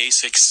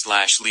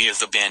 2K6/Leah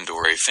the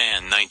Bandori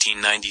Fan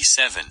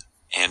 1997,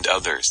 and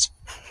others.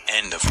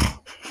 End of.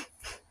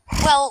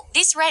 Well,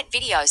 this rant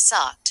video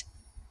sucked.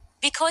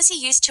 Because he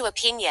used 2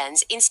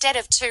 opinions instead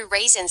of 2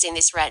 reasons in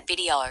this rant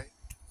video.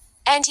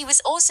 And he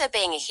was also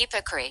being a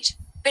hypocrite.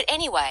 But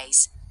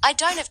anyways, I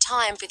don't have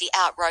time for the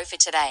outro for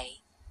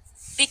today.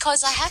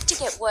 Because I have to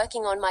get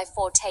working on my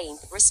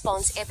 14th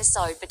response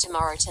episode for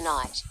tomorrow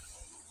tonight.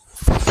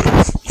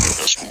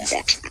 Let's move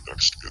on to the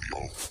next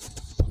video.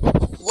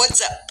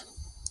 What's up?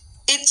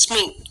 It's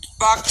me,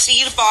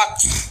 Foxy the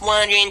Fox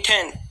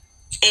 110,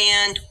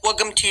 and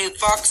welcome to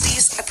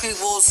Foxy's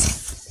Approvals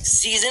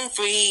Season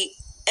 3,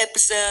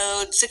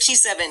 Episode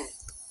 67.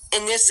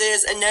 And this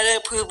is another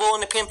approval on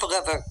the Panther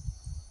Lover.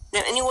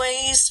 Now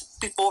anyways,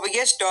 before we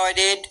get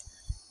started,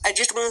 I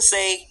just want to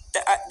say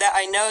that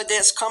I know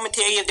this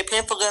commentary of the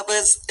Panther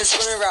Lovers is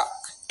gonna rock.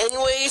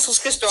 Anyways, let's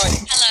get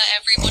started. Hello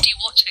everybody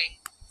watching,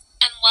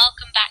 and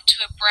welcome back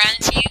to a brand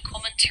new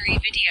commentary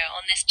video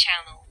on this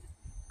channel.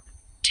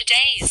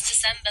 Today is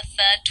December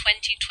 3rd,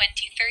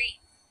 2023.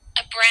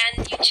 A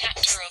brand new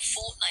chapter of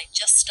Fortnite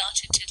just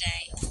started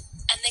today,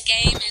 and the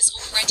game is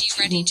already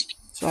ready to be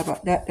Sorry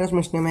about that, that was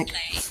my stomach.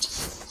 played.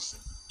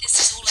 This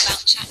is all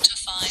about Chapter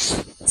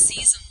 5,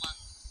 Season 1.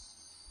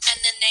 And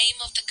the name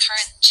of the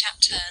current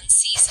chapter and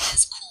season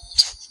is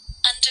called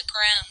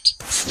Underground.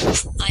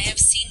 I have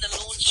seen the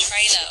launch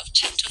trailer of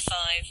Chapter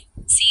 5,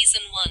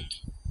 Season 1,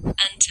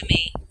 and to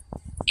me,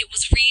 it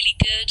was really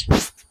good.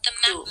 The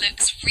map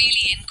looks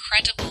really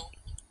incredible.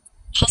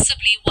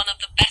 Possibly one of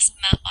the best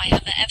map I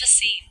have ever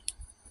seen.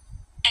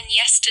 And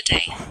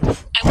yesterday,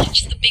 I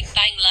watched the Big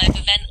Bang Live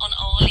event on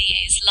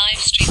Oli's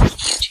live stream on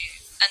YouTube,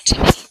 and to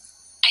me,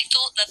 I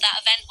thought that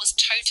event was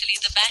totally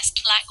the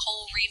best Black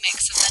Hole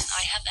remix event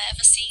I have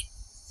ever seen.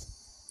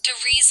 The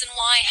reason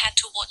why I had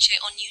to watch it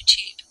on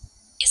YouTube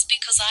is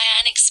because I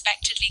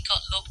unexpectedly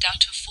got logged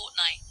out of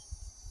Fortnite.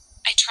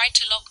 I tried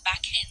to log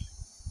back in,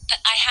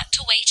 but I had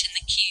to wait in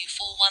the queue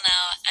for 1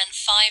 hour and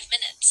 5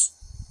 minutes,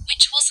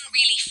 which wasn't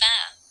really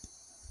fair.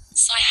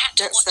 So I had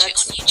to watch it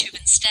on YouTube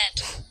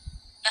instead.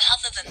 But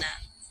other than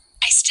that,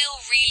 I still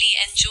really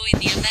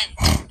enjoyed the event.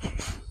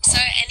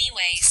 So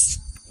anyways,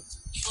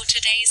 for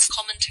today's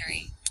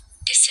commentary,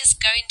 this is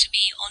going to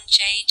be on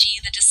JG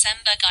the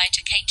December Guy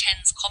to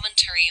K10's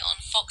commentary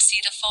on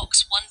Foxy the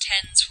Fox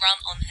 110's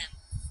run on him.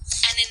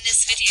 And in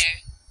this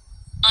video,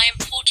 I am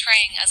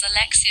portraying as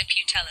Alexia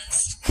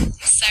Putellas.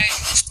 So,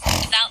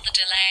 without the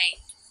delay,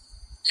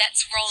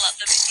 let's roll up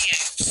the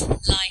videos.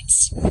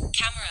 Lights,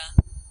 camera,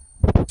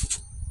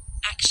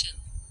 action.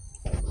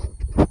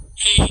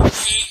 Hey,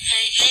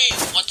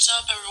 what's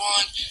up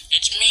everyone?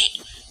 It's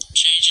me,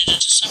 JG the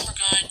December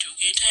Guy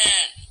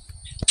 2K10.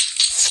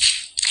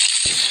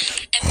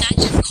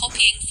 Imagine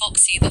copying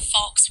Foxy the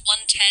Fox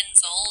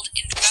 110's old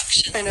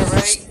introduction. I know,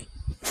 right?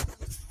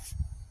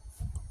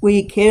 Will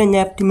you care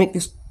enough to make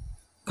this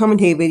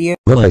commentary video?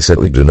 Well, I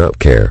certainly do not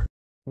care.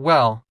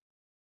 Well,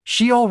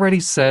 she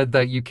already said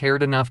that you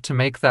cared enough to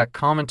make that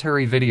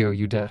commentary video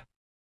you did.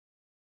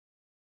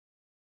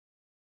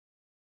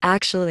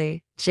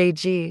 Actually,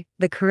 JG,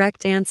 the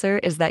correct answer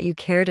is that you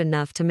cared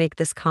enough to make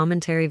this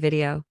commentary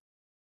video.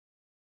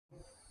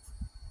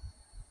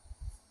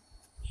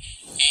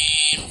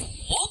 And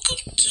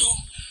welcome to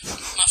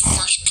my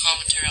first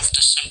commentary of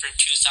December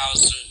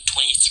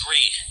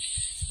 2023.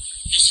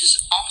 This is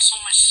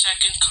also my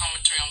second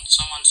commentary on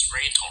someone's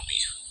raid on me.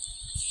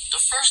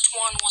 The first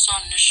one was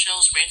on this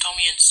show's raid on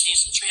me in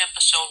Season 3,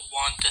 Episode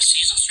 1, the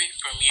Season 3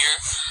 premiere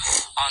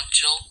on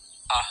June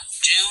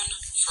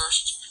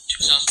 1st,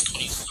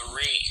 2023.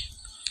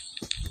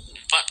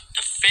 But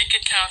the fake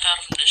get Count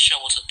out from this show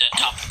was a dead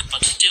topic, but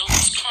still,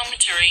 this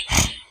commentary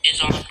is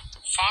on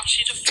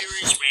Foxy the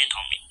Fury's rant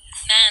on me.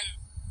 Man,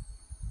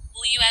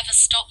 will you ever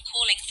stop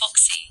calling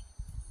Foxy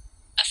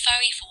a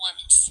furry for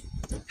once?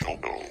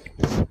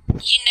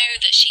 You know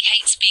that she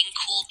hates being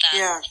called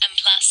that, and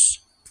plus,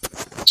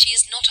 she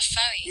is not a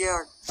furry.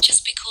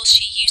 Just because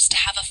she used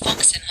to have a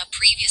fox in her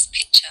previous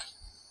picture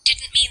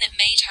didn't mean it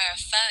made her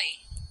a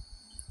furry.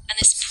 And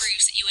this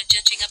proves that you are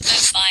judging a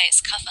book by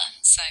its cover,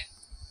 so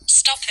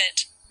stop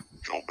it.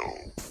 To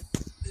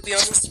be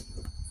honest,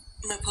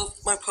 the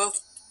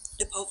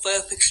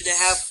profile picture they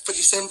have for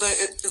December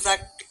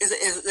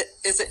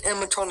is an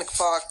animatronic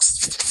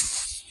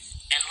fox.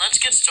 And let's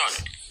get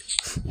started.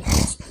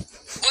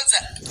 What's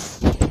up?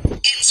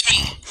 It's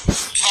me,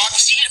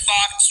 Foxy the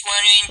Fox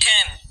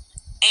 110,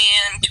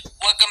 and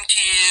welcome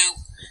to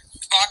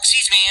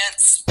Foxy's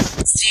Rants,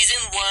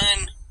 Season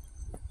 1,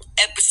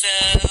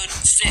 Episode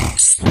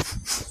 6.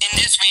 And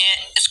this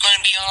rant is going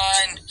to be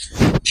on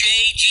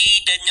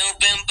JG, the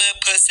November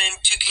person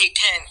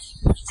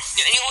 2K10.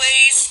 Now,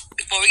 anyways,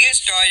 before we get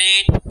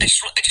started, I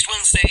just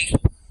want to say,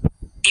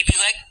 if you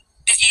like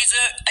this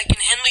user, I can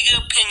handle your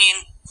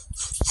opinion.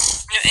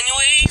 Now,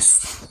 anyways,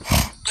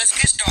 let's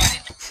get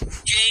started.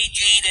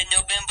 JG, the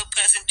November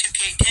person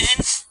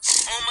 2K10.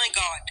 Oh my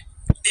god,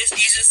 this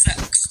user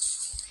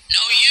sucks.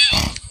 No,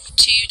 you!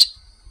 Dude,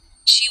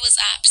 she was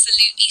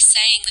absolutely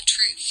saying the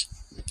truth.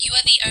 You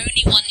are the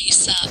only one who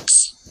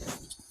sucks.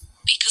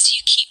 Because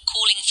you keep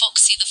calling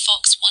Foxy the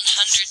Fox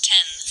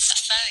 110 a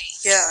furry.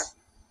 Yeah.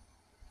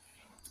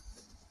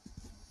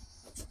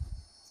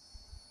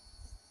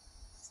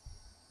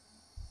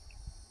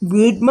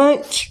 Rude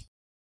much?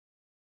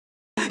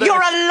 You're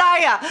a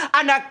liar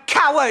and a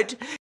coward!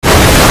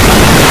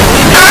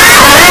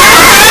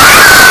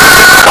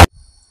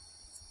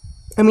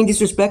 I mean,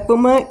 disrespectful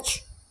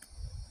much?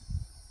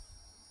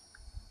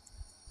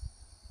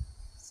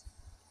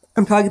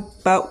 I'm talking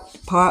about the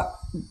part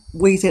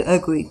where you said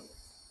ugly.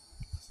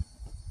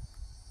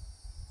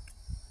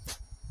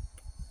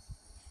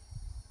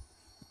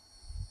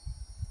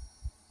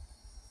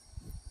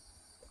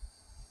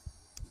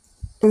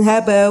 And how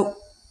about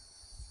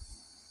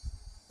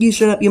you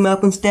shut up your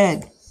mouth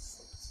instead?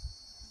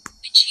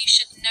 Which you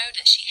should know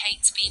that she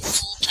hates being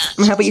called that.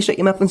 And how about you shut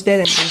your mouth instead?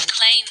 You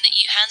claim that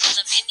you handle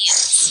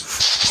opinions,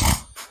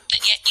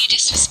 but yet you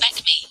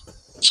disrespect me.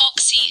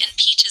 Foxy and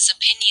Peter's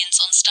opinions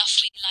on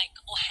stuff we like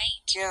or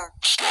hate.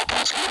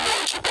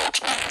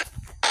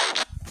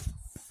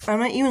 I'm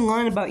not even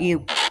lying about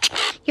you.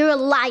 You're a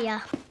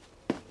liar.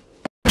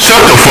 Shut the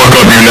fuck up,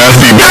 you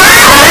nasty bitch!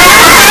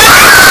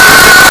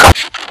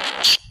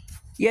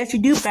 Yes, you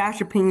do bash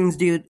opinions,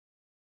 dude.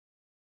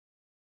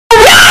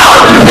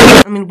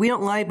 I mean, we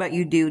don't lie about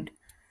you, dude.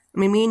 I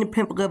mean, me and the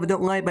pimp lover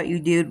don't lie about you,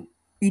 dude.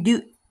 You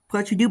do,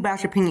 plus you do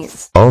bash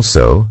opinions.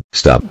 Also,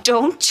 stop.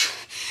 Don't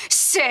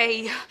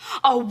say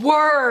a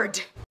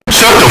word!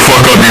 Shut the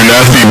fuck up, you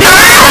nasty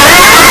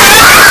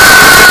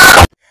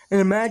bitch! And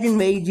imagine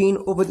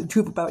raging over the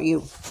truth about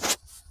you.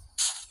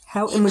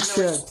 How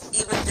immature.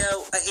 Even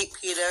though I hate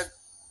Peter,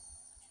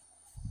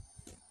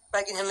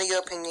 I can handle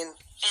your opinion.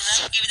 And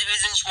I can give you the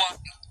reasons why.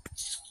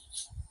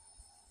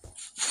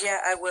 Yeah,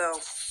 I will.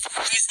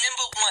 Reason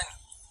number 1.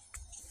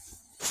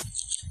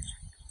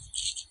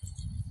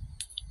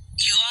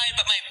 You lied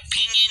about my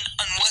opinion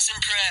on Wasn't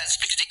Perez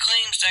because he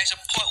claims that I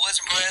support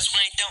Wasn't Perez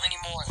when I don't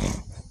anymore.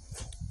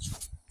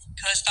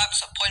 Because I stopped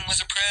supporting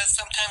Wasn't Perez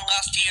sometime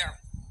last year.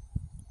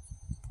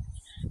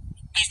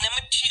 Reason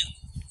number 2.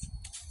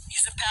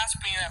 He's a past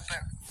bringer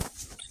upper.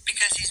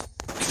 Because he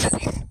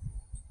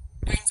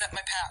brings up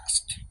my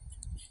past.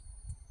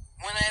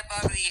 When I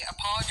verbally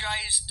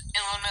apologized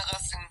and learned my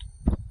lesson.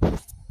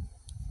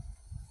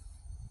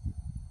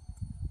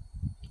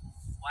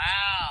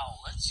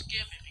 Wow, let's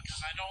skip it because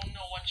I don't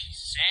know what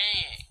she's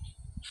saying.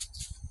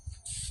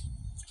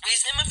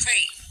 Reason number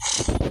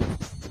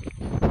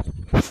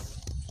 3.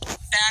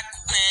 Back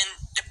when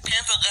the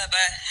Panther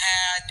lover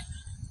had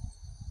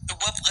the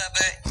Wolf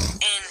lover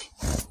in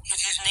his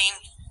username,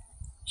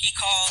 he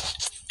called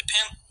the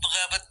Pimp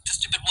lover the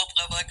stupid Wolf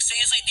lover. Like,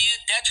 seriously,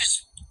 dude, that's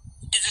just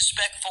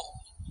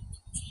disrespectful.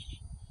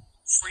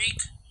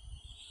 Freak.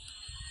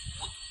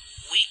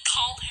 We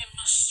call him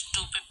a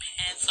stupid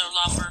Panther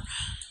lover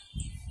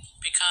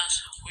because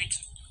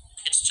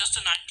it's just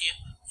an idea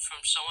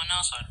from someone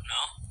else. I don't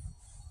know.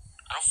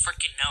 I don't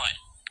freaking know it.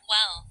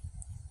 Well,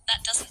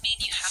 that doesn't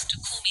mean you have to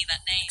call me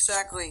that name.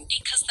 Exactly.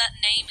 Because that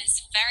name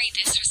is very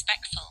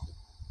disrespectful.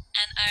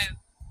 And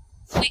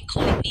quit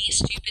calling me a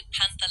stupid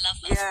panther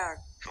lover. Yeah.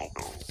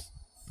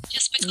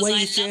 Just because I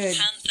love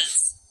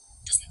panthers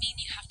doesn't mean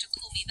you have to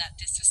call me that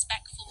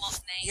disrespectful mock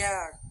name.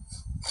 Yeah.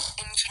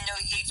 And you should know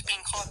he hates being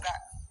called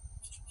that.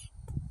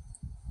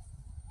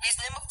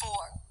 Reason number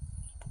 4.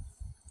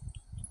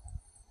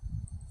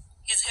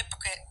 He's a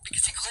hypocrite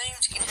because he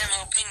claims he can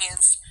handle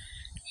opinions,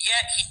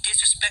 yet he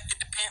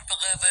disrespected the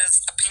Panther lover's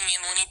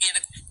opinion when he did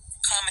a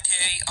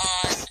commentary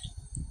on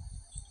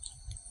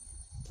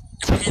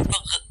the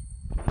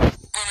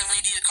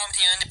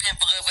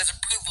Panther lover's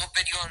approval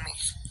video on me.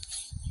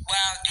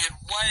 Wow, dude,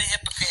 what a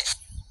hypocrite.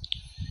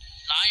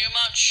 Liar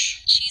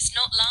much? She's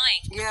not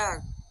lying.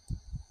 Yeah.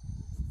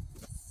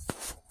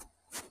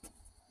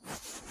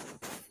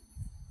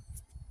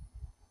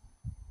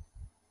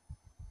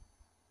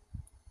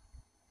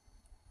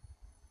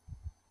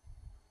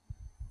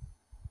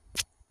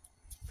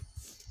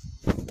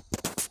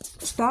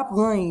 Stop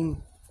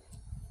lying.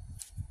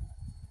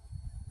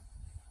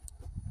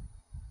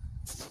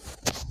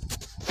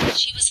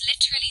 She was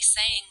literally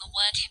saying the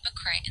word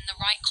hypocrite in the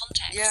right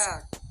context.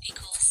 Yeah.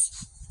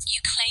 Because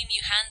you claim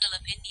you handle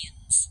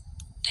opinions,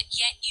 but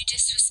yet you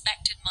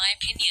disrespected my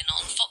opinion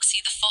on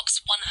Foxy the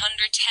Fox 110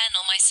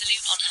 on my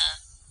salute on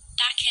her,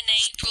 back in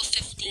April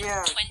 15,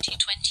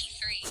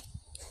 2023.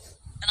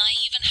 And I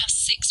even have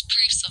 6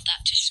 proofs of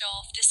that to show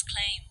off this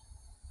claim.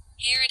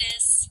 Here it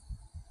is.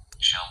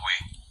 Shall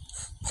we?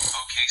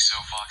 Okay, so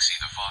Foxy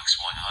the Fox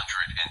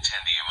 110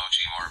 the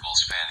Emoji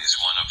Marbles fan is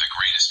one of the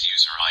greatest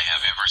user I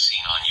have ever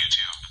seen on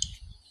YouTube.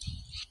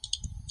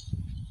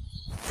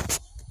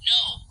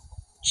 No.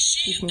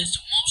 She is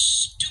the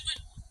most stupid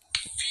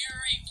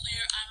Fury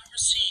player I've ever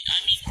seen.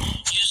 I mean,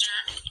 user,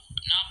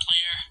 not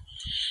player.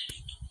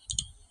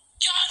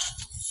 God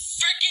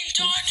freaking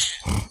darn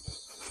it!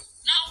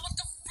 Now what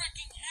the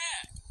freaking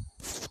heck?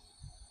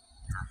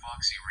 Her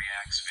Foxy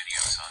Reacts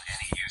videos on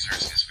any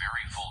users is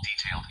very full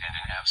detailed and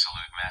an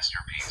absolute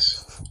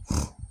masterpiece.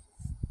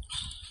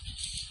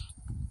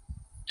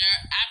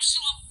 They're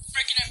absolute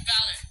freaking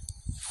invalid.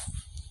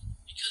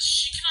 Because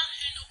she cannot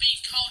handle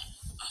being called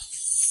a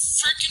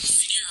freaking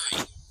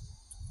Fury.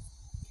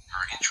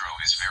 Her intro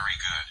is very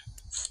good.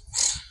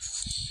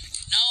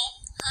 No,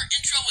 her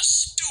intro is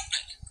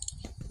stupid.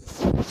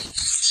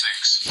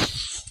 6.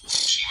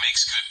 She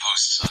makes good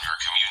posts on her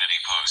community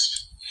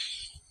post.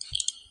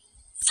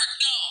 Frick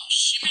no,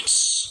 she makes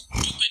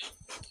stupid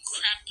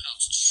crap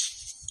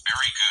posts.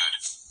 Very good,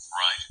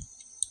 right?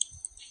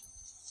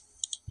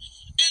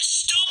 It's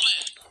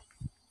stupid!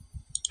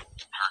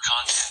 Her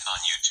content on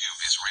YouTube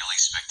is really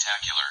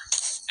spectacular,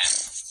 and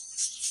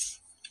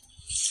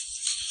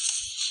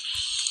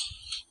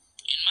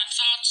in my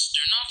thoughts,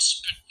 they're not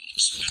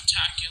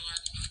spectacular.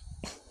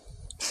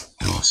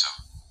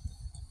 awesome.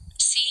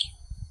 See,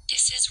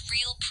 this is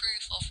real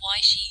proof of why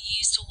she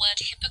used the word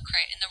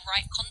hypocrite in the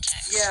right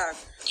context. Yeah.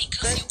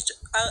 Because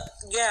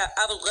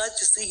I would love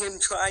to see him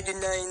try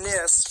denying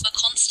this. for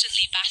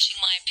constantly bashing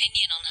my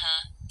opinion on her.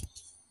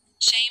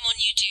 Shame on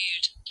you,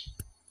 dude.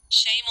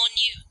 Shame on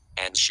you.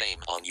 And shame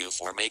on you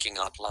for making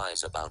up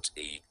lies about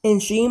me.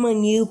 And shame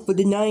on you for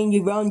denying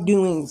your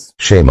wrongdoings.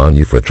 Shame on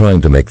you for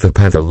trying to make the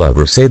Panther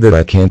lover say that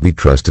I can't be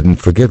trusted and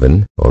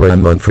forgiven, or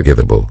I'm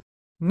unforgivable.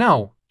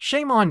 No,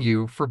 shame on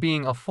you for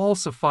being a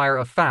falsifier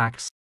of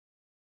facts.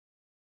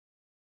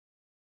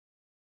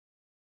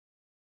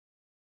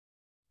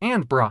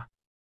 And bruh,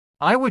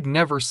 I would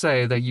never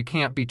say that you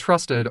can't be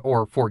trusted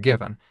or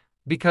forgiven,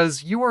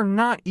 because you are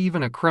not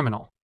even a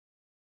criminal.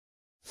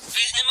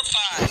 Reason number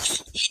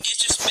 5. He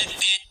disrespected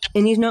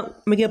And he's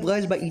not making up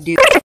lies about you, dude.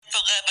 Panther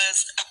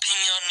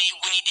opinion on me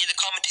when he did a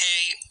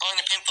commentary on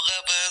the Panther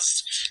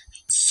Lovers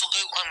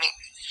salute on me.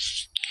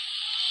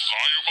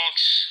 Liar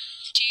much?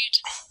 Dude,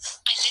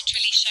 I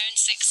literally shown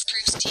 6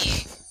 proofs to you.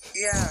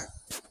 Yeah.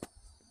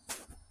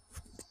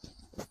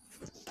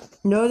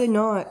 No, they're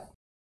not.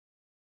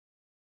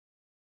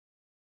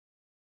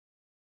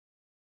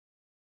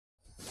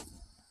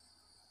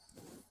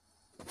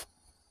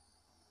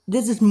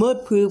 This is more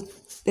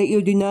proof that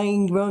you're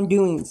denying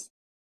wrongdoings.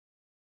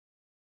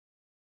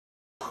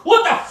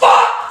 What the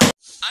fuck?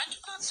 I do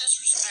not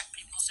disrespect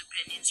people's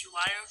opinions, you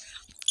liar.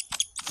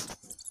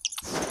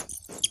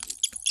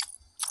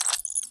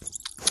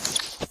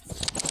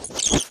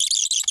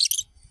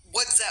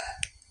 What's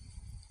up?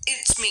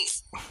 It's me,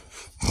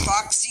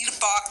 Foxy the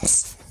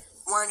Fox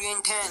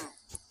 110,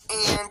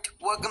 and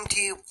welcome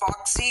to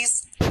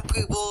Foxy's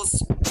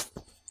Approvals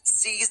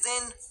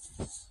Season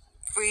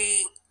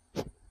 3,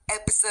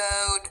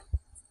 Episode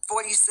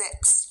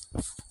 46.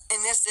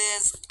 And this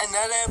is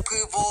another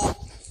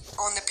approval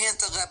on the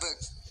Panther Lover.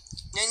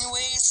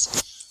 Anyways,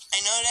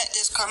 I know that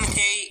this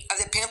commentary of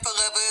the Panther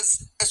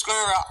Lovers is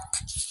gonna rock.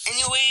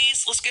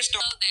 Anyways, let's get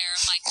started. Hello there,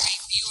 my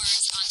great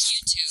viewers on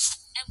YouTube,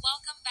 and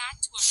welcome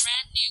back to a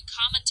brand new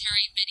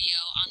commentary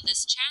video on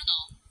this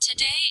channel.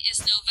 Today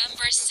is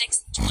November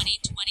 6th,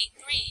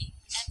 2023,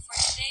 and for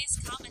today's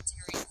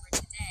commentary for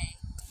today,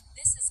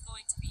 this is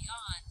going to be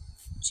on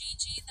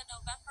GG the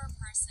November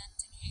person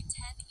to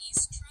K10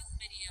 East Truth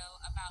video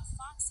about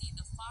Foxy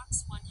the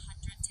Fox 110.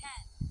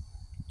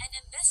 And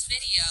in this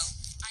video,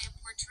 I am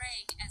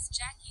portraying as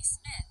Jackie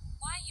Smith.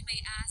 Why, you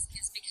may ask,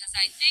 is because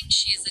I think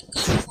she is a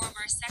good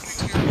former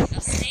Secretary of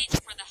State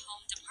for the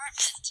Home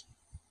Department.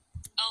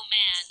 Oh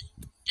man,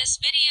 this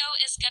video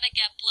is gonna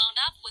get blown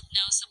up with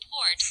no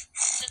support,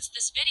 since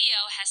this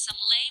video has some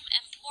lame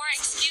and poor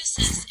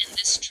excuses in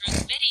this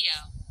truth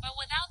video. But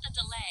without the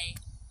delay,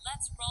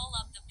 let's roll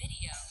up the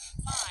video.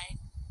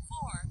 5,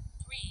 4,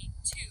 3,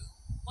 2,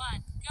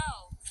 1,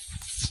 go!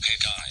 Hey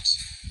guys,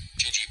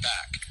 Gigi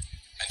back,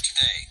 and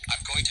today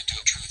I'm going to do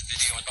a truth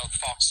video about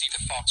Foxy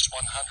the Fox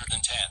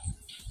 110.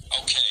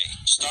 Okay,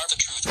 start the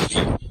truth with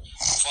you.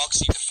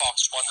 Foxy the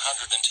Fox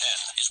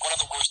 110 is one of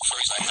the worst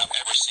furries I have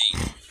ever seen.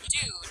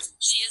 Dude,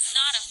 she is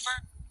not a fur.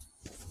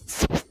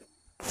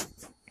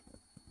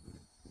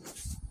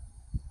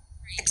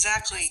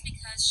 Exactly. Just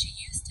because she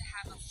used to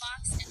have a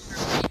fox in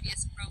her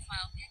previous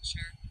profile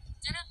picture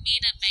didn't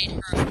mean it made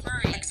her a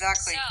furry.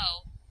 Exactly.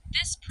 So,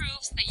 this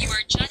proves that you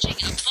are judging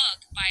a book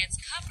by its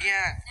cover.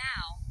 Yeah.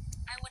 Now,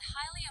 I would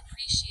highly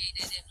appreciate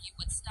it if you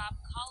would stop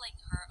calling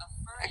her a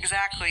furry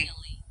Exactly.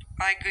 immediately.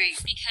 I agree.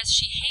 Because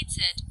she hates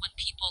it when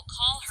people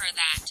call her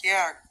that.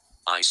 Yeah.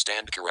 I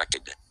stand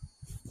corrected.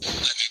 Let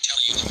me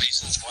tell you the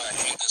reasons why I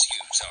hate this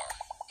use are: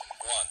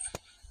 1.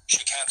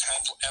 She can't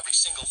handle every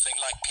single thing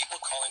like people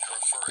calling her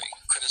a furry,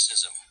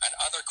 criticism, and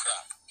other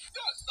crap.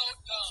 You're so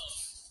dumb.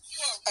 You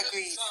are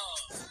Agreed.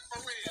 dumb. For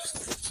real.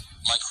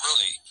 Like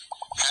really,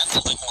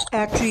 handle them more.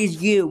 Actually, it's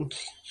you.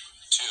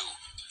 2.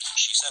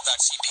 She said that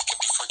CP can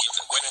be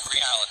forgiven when in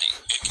reality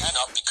it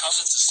cannot because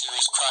it's a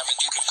serious crime and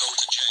you can go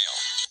to jail.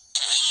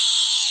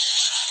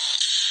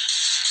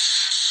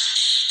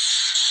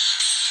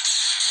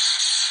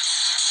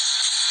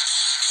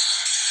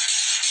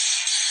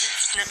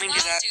 Let me do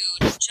Wow, that.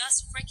 dude,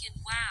 just freaking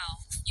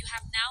wow. You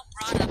have now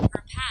brought up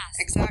her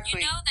past. Exactly.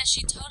 You know that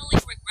she totally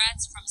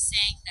regrets from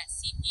saying that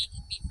CP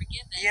can be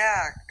forgiven.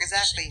 Yeah, You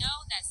exactly. should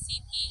know that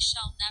CP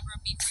shall never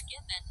be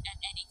forgiven at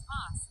any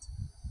cost.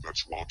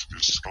 That's what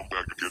this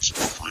scumbag gets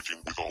for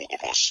freaking with all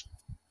of us.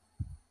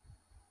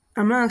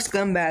 I'm not a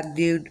scumbag,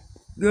 dude.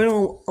 You're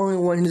the only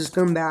one who's a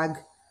scumbag.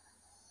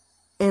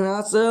 And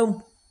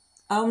also,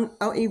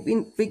 I'll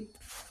even think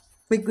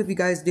with you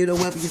guys, dude, on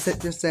what you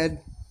just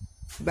said.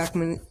 Back a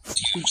minute.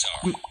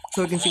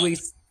 So I can see what you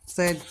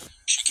said.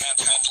 She can't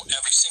handle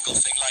every single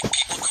thing like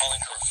people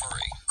calling her a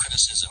furry,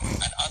 criticism,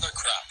 and other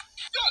crap.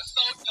 You're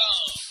so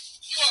dumb.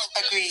 You are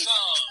really Agreed.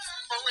 dumb.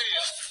 For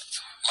real.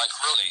 Like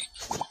really,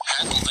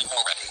 handle them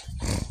already.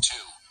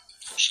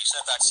 2. She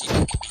said that CP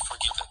can be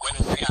forgiven when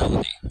in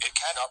reality it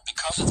cannot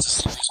because it's a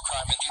serious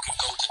crime and you can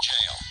go to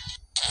jail.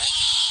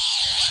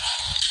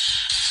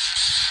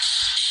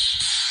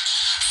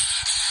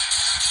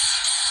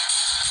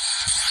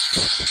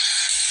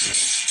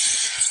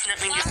 Let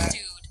me do Wow, that.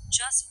 dude,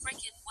 just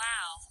freaking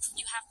wow.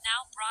 You have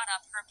now brought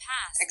up her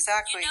past.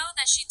 Exactly. You know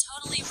that she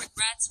totally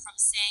regrets from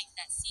saying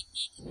that CP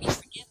can be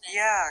forgiven.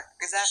 Yeah,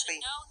 You exactly.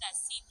 should know that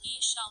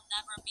CP shall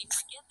never be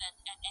forgiven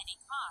at any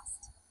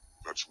cost.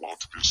 That's what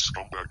this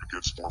scumbag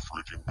gets for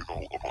freaking with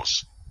all of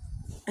us.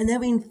 I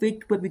never even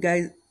think with you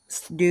guys,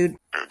 dude.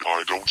 And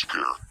I don't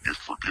care if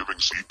forgiving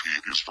CP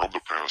is from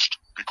the past,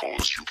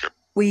 because you can.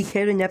 Were you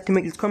cared enough to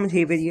make this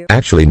commentary video?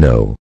 Actually,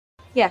 no.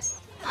 Yes.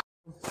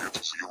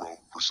 It's 0%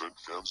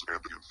 fans and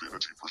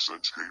infinity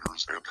percent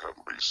haters and have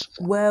a race.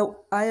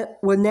 Well,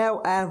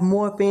 now I have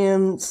more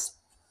fans.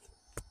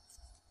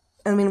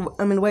 I mean,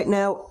 right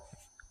now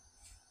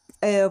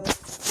I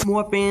have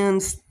more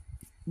fans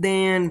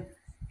than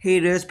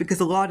haters because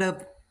a lot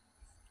of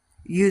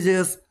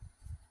users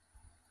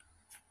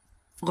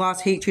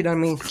lost hatred on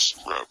me. 3.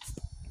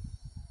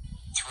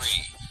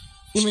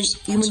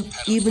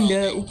 Even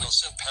though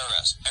Wilson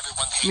Perez.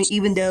 Everyone I mean,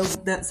 even though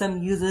that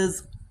some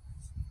users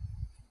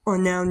are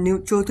now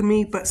neutral to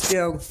me, but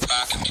still,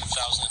 back in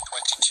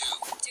 2022.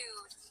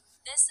 Dude,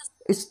 this is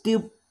it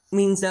still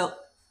means that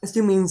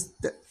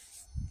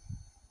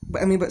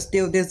but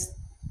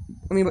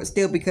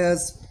still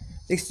because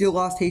they still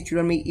lost hatred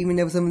on me, even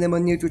though some of them are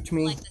neutral to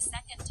me. like the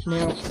second time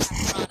Now, you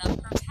have brought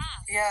up her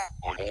past. Yeah.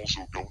 I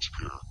also don't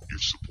care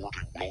if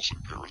supporting Wilson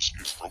Paris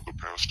is from the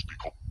past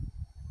because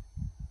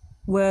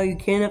well, you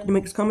can't have to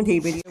make this commentary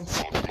video. You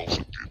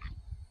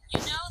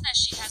know that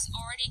she has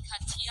already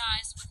cut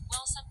ties with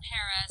Wilson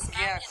Perez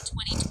back in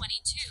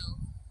 2022,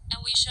 and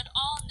we should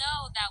all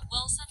know that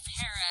Wilson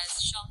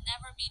Perez shall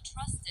never be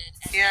trusted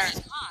at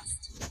any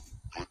cost.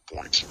 Good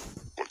point,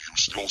 but you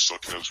still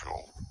suck as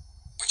hell.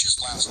 Which is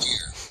last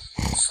year.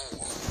 4.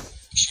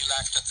 She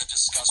laughed at the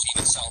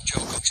disgusting Sal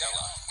Joe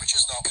Coachella, which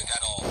is not good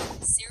at all.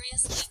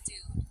 Seriously,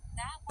 dude,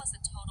 that was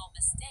a total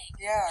mistake.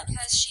 Yeah.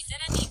 Because she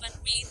didn't even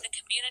read the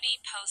community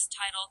post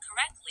title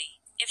correctly.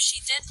 If she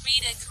did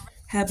read it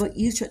correctly. How about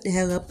you shut the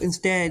hell up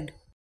instead?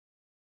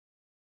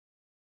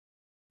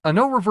 A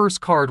no reverse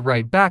card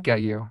right back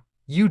at you,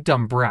 you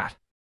dumb brat.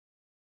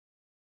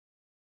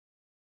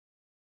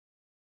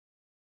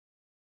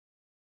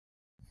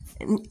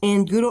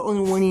 And you're the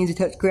only one needing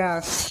to touch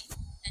grass.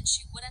 Then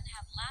she wouldn't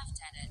have laughed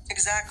at it.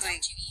 Exactly.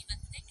 Don't you even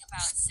think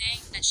about saying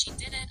that she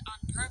did it on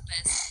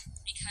purpose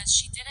because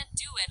she didn't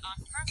do it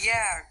on purpose.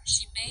 Yeah.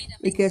 She made a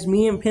Because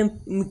me and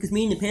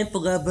the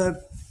pimple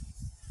lover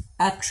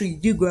actually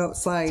do go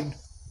outside.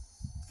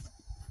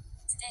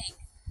 mistake.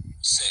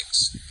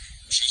 6.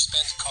 She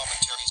spends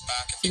commentaries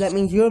back in So that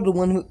means you're the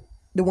one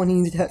who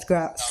needs to touch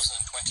grass.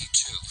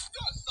 2022.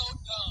 You're so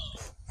dumb.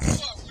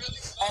 You are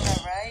really dumb. I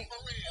know, right? For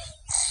real.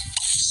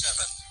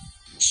 7.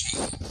 She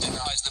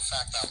denies the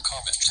fact that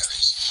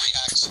commentaries,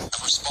 reacts, and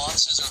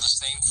responses are the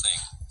same thing.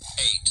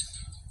 8.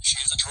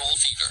 She's a troll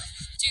feeder.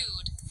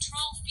 Dude,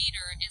 troll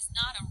feeder is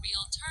not a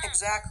real term.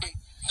 Exactly.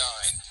 9.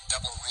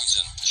 Double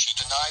reason. She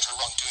denied her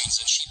wrongdoings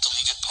and she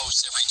deleted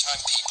posts every time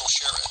people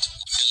share it.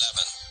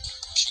 11.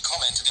 She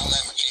commented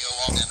LMAO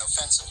on an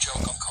offensive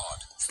joke on COD.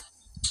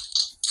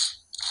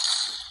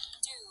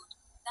 Dude,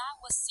 that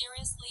was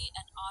seriously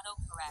an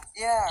autocorrect.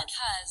 Yeah.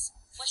 Because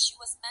what she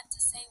was meant to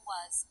say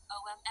was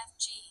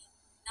OMFG,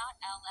 not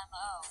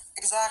LMO.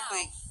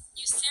 Exactly. Wow,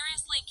 you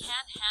seriously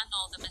can't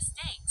handle the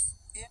mistakes.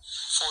 14.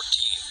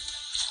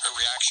 Her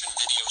reaction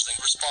videos and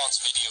response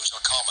videos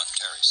are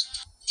commentaries.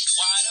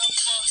 Why the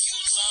fuck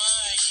you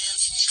lying?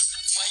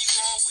 Why you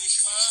always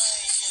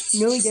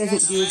lying? No, he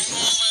doesn't, dude.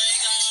 Oh my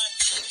god.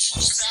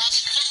 Stop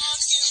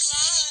fucking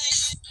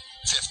lying.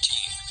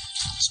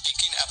 15.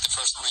 Speaking at the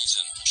first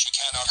reason, she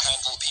cannot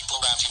handle people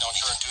ranting on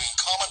her and doing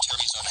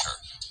commentaries on her.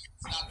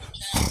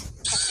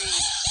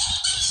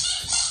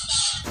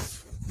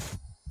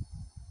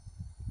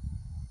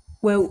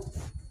 Well,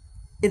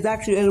 it's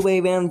actually the other way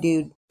around,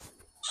 dude.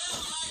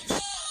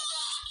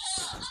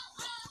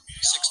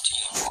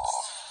 16.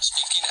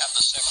 Speaking at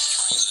the seventh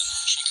reason,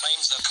 she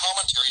claims that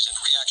commentaries and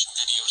reaction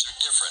videos are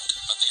different,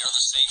 but they are the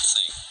same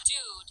thing.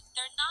 Dude,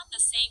 they're not the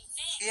same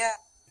thing. Yeah.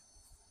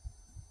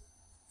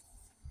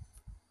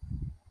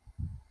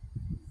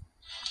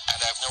 And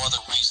I have no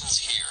other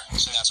reasons here,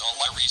 so that's all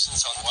my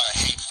reasons on why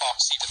I hate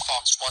Foxy the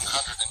Fox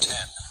 110.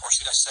 Or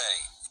should I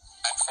say,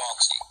 I'm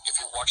Foxy.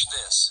 If you watch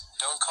this,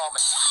 don't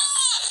comment.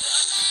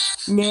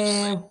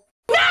 No.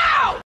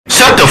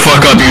 Shut the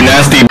fuck up, you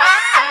nasty.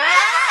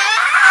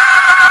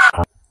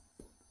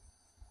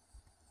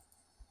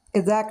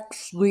 It's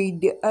actually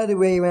the other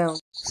way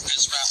around.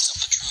 This wraps up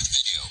the truth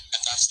video,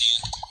 and that's the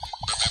end.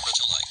 Remember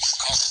to like,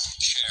 comment,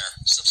 share,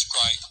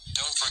 subscribe.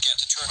 Don't forget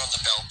to turn on the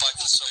bell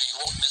button so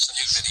you won't miss a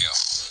new video.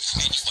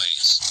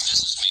 Anyways, this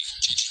is me,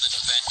 Gigi the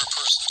November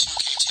Person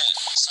 2K10,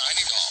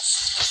 signing off.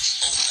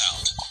 Over and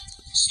out.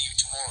 See you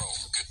tomorrow.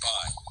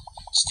 Goodbye.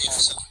 Stay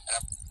awesome.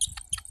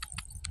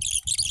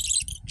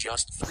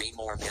 Just 3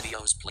 more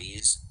videos,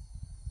 please.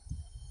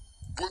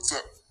 What's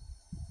up?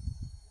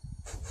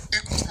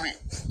 It's me,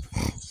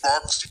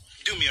 Foxy.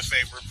 Do me a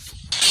favor.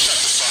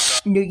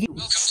 No, you.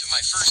 Welcome to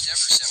my first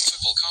ever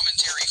septuple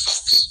commentary,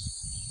 folks.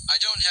 I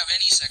don't have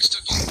any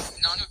sextuple,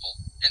 nonuple,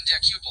 and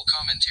decuple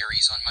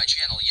commentaries on my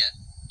channel yet,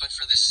 but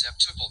for this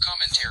septuple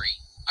commentary,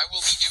 I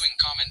will be doing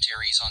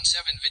commentaries on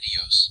 7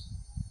 videos.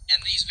 And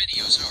these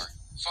videos are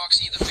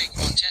Foxy the Fake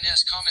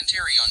 110's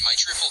commentary on my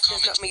triple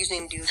That's not me, his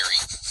name, dude.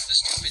 the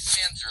Stupid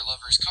Panther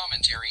Lover's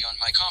commentary on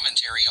my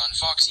commentary on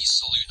Foxy's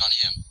salute on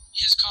him,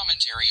 his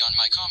commentary on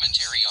my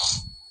commentary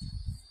on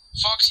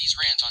Foxy's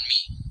rant on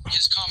me,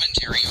 his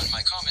commentary on my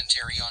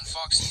commentary on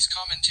Foxy's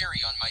commentary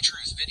on my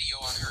truth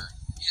video on her,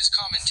 his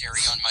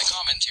commentary on my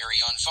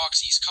commentary on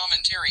Foxy's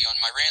commentary on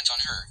my rant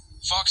on her,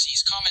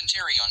 Foxy's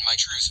commentary on my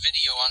truth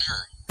video on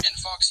her, and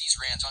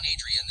Foxy's rant on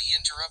Adrian the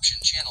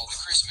Interruption Channel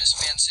the Christmas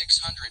Fan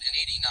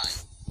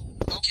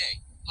 689.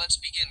 Okay, let's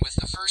begin with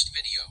the first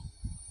video.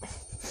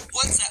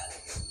 What's up?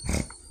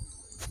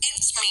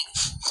 It's me,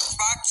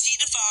 Foxy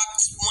the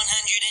Fox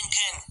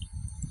 110.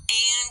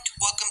 And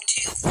welcome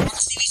to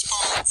Foxy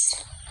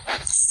Response,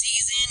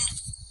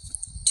 Season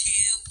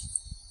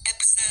 2,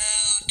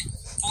 Episode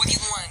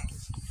 41.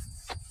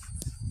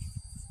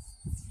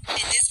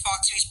 And this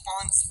Foxy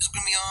Response is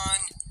going to be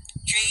on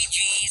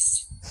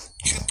JG's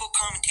triple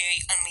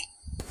commentary on me.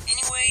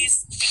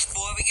 Anyways,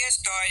 before we get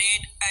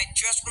started, I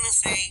just want to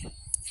say,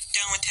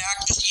 don't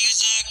attack this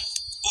user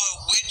or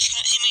witch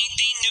hunt him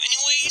anything.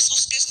 Anyways,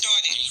 let's get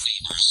started. Hey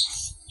neighbors,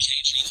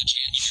 JG the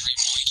January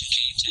boy to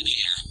J10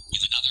 here,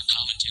 with another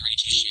commentary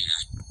to share.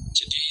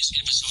 Today's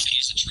episode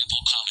is a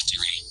triple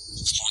commentary.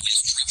 For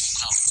this triple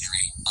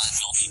commentary, I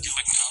will be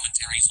doing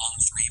commentaries on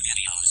 3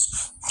 videos.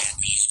 And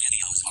these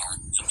videos are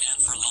the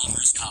Panther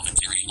Lover's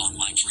commentary on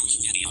my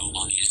truth video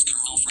on his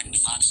girlfriend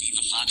Foxy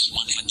the Fox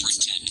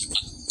 110.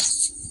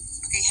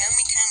 Okay, how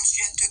many times do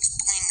you have to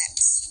explain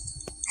this?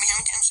 I mean, how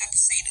many times do you have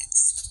to say this?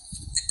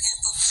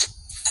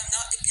 I'm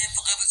not the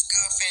Panther Lover's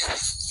girlfriend.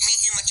 Me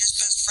and him are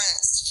just best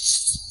friends.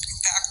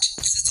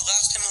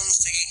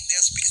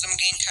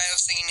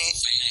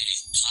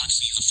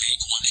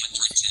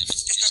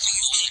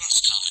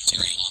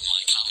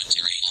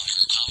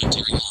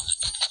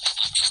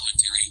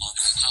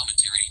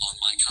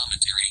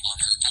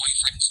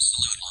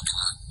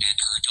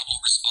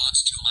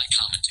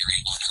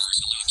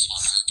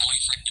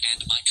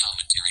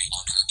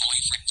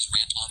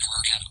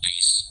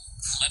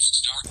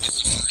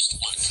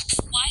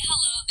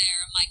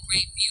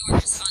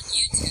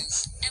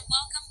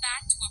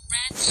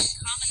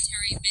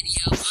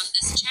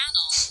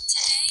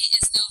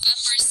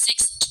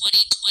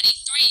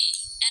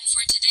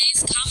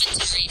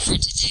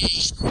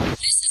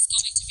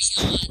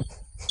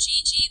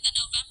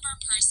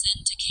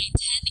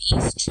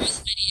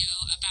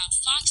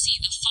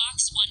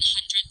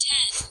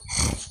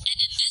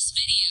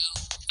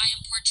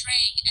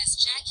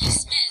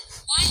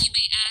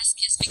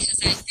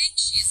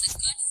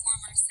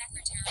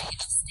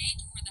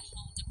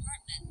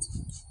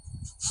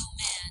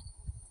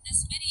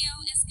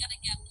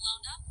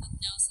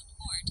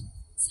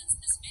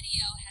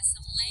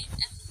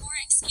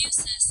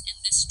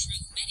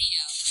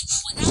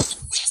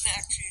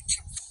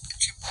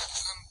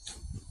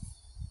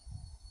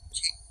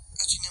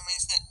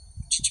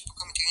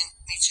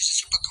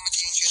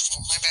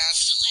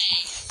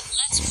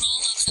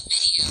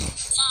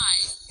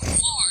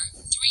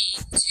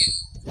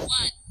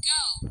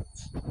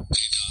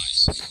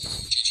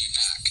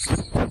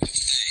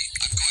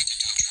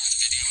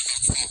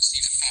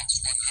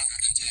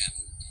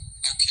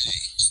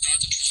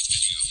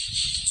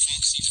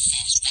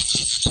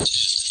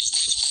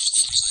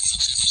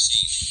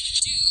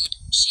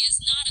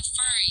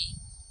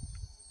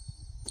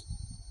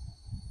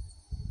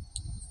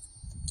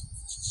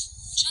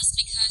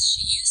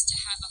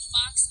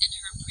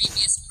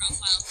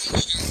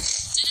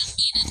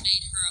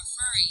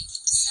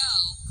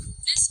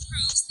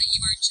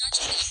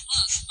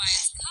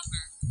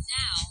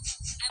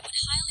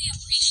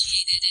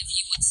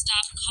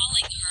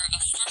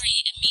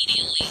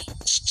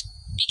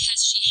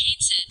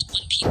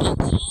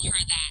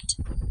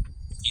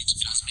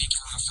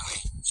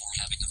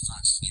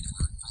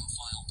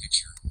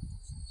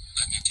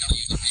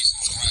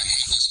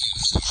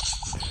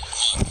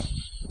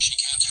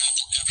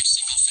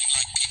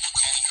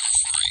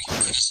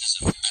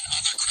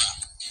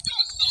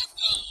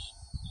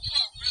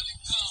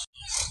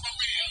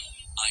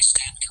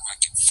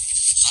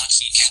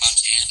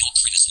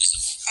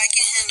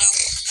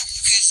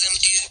 them,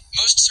 dude.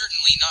 Most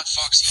certainly not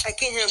Foxy. I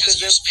can't hear them because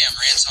you because spam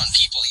rants on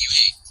people you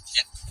hate.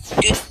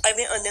 dude, I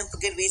rant on them for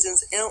good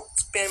reasons. I don't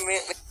spam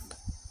rant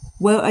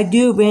Well, I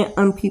do rant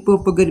on people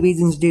for good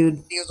reasons,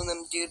 dude. videos on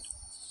them, dude.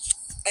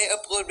 I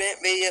upload rant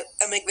videos.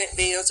 I make rant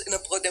videos and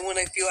upload them when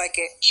I feel like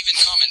it. Even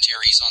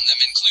commentaries on them,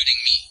 including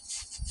me.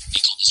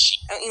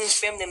 I don't even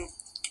spam them.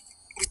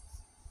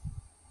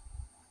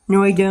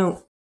 No, I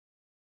don't.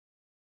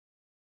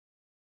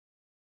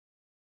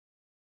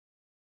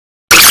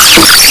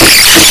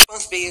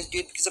 Response videos,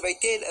 dude, because if I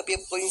did, I'd be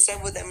uploading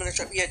several of them in a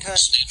short period of time.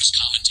 Spams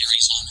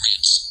commentaries on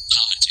rants.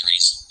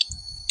 Commentaries.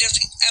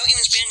 I don't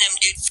even spam them,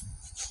 dude.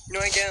 No,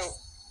 I don't.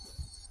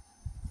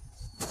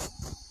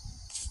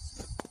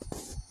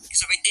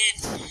 Because if I did,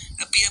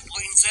 I'd be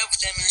uploading several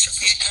of them in a short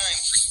period of time.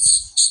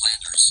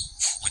 Slanders.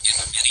 Within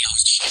the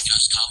videos, she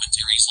does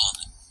commentaries on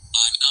them.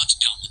 I'm not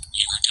dumb.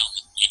 You are dumb.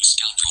 You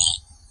scoundrel.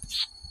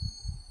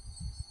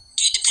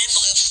 Dude, the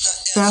pimple is not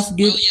dumb. Also,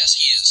 dude, Well, yes,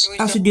 he is.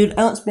 also, dude, I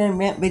don't spam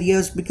rant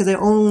videos because I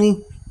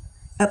only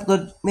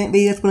upload rant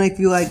videos when I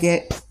feel like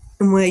it.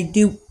 And when I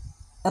do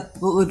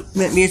upload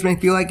rant videos when I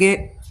feel like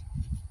it,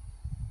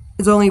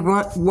 it's only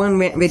one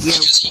rant video.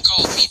 Because he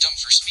called me dumb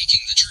for speaking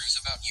the truth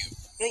about you.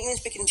 You're not even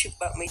speaking the truth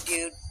about me,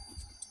 dude.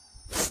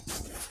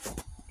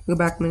 Go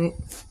back a minute.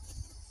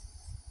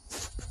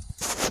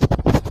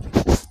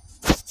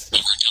 You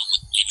are dumb.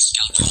 You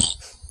scoundrel.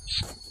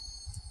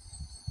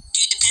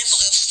 Dude, the pimple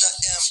is not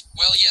dumb.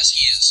 Well, yes,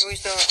 he is. No,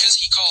 he's not. Because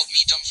he called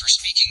me dumb for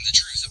speaking the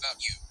truth about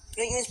you.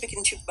 You're not even speaking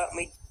the truth about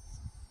me.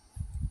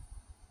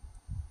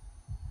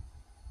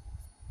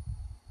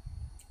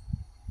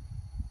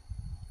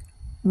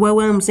 Well,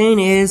 what I'm saying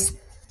is,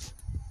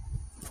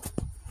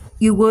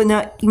 you were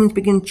not even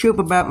speaking the truth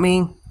about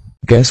me.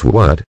 Guess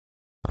what?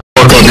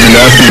 Fuck up, you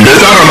nasty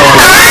bitch. I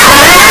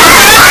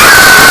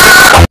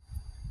don't know.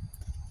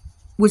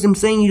 Was I'm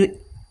saying you.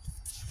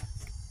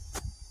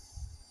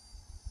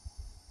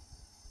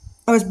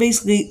 I was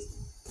basically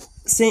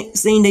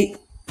saying that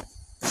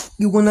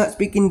you were not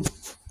speaking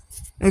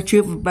the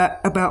truth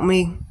about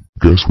me.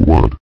 Guess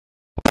what?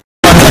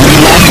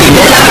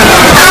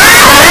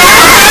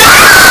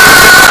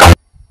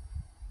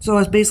 So I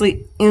was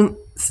basically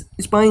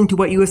responding to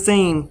what you were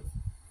saying.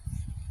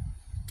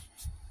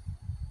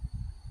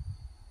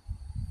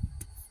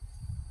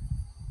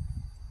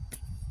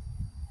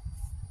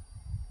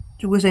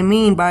 So what I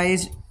mean by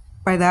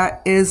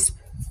that is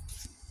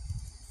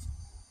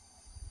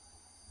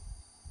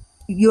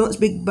you don't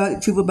speak about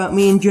the truth about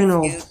me in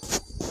general.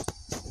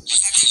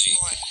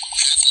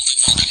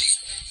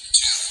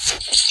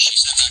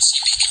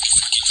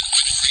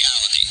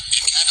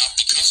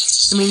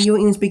 I mean, you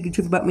don't even speak the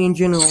truth about me in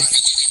general.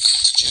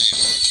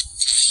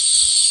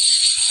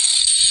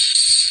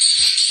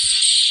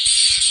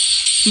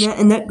 Yeah,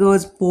 and that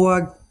goes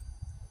for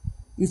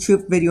your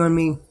truth video on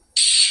me.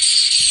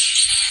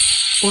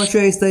 Or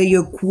should I say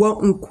your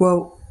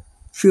quote-unquote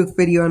truth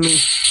video on me.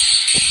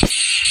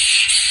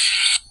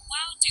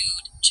 Wow,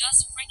 dude,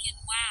 just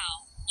freaking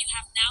wow. You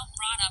have now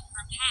brought up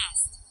her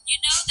past. You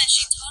know that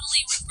she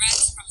totally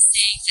regrets from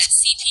saying that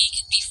CP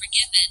can be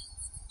forgiven,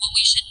 when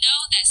we should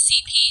know that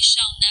CP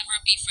shall never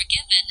be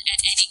forgiven at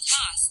any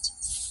cost.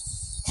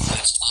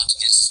 That's not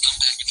his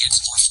scumbag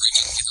gets more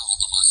freaking with all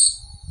of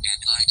us.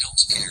 And I don't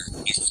care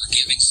if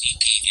forgiving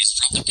CP is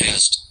from the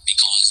past,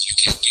 because you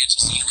can get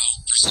 0%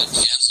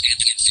 fans and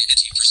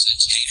infinity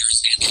percent haters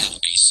and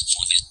enemies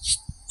for this.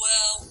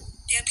 Well,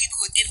 there are people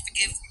who did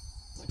forgive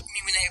me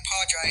when I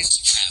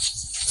apologized. Have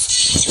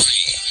 3.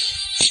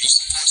 She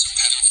supports a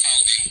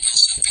pedophile named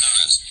Wilson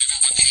Perez.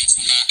 Everyone hates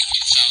him back in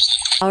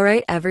 2020.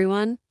 Alright,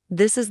 everyone.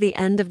 This is the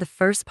end of the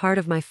first part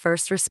of my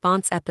first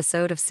response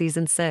episode of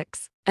Season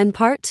 6. And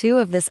part 2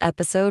 of this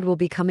episode will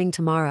be coming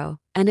tomorrow,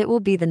 and it will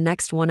be the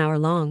next 1 hour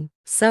long.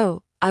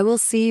 So, I will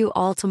see you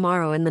all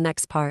tomorrow in the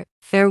next part.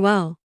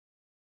 Farewell.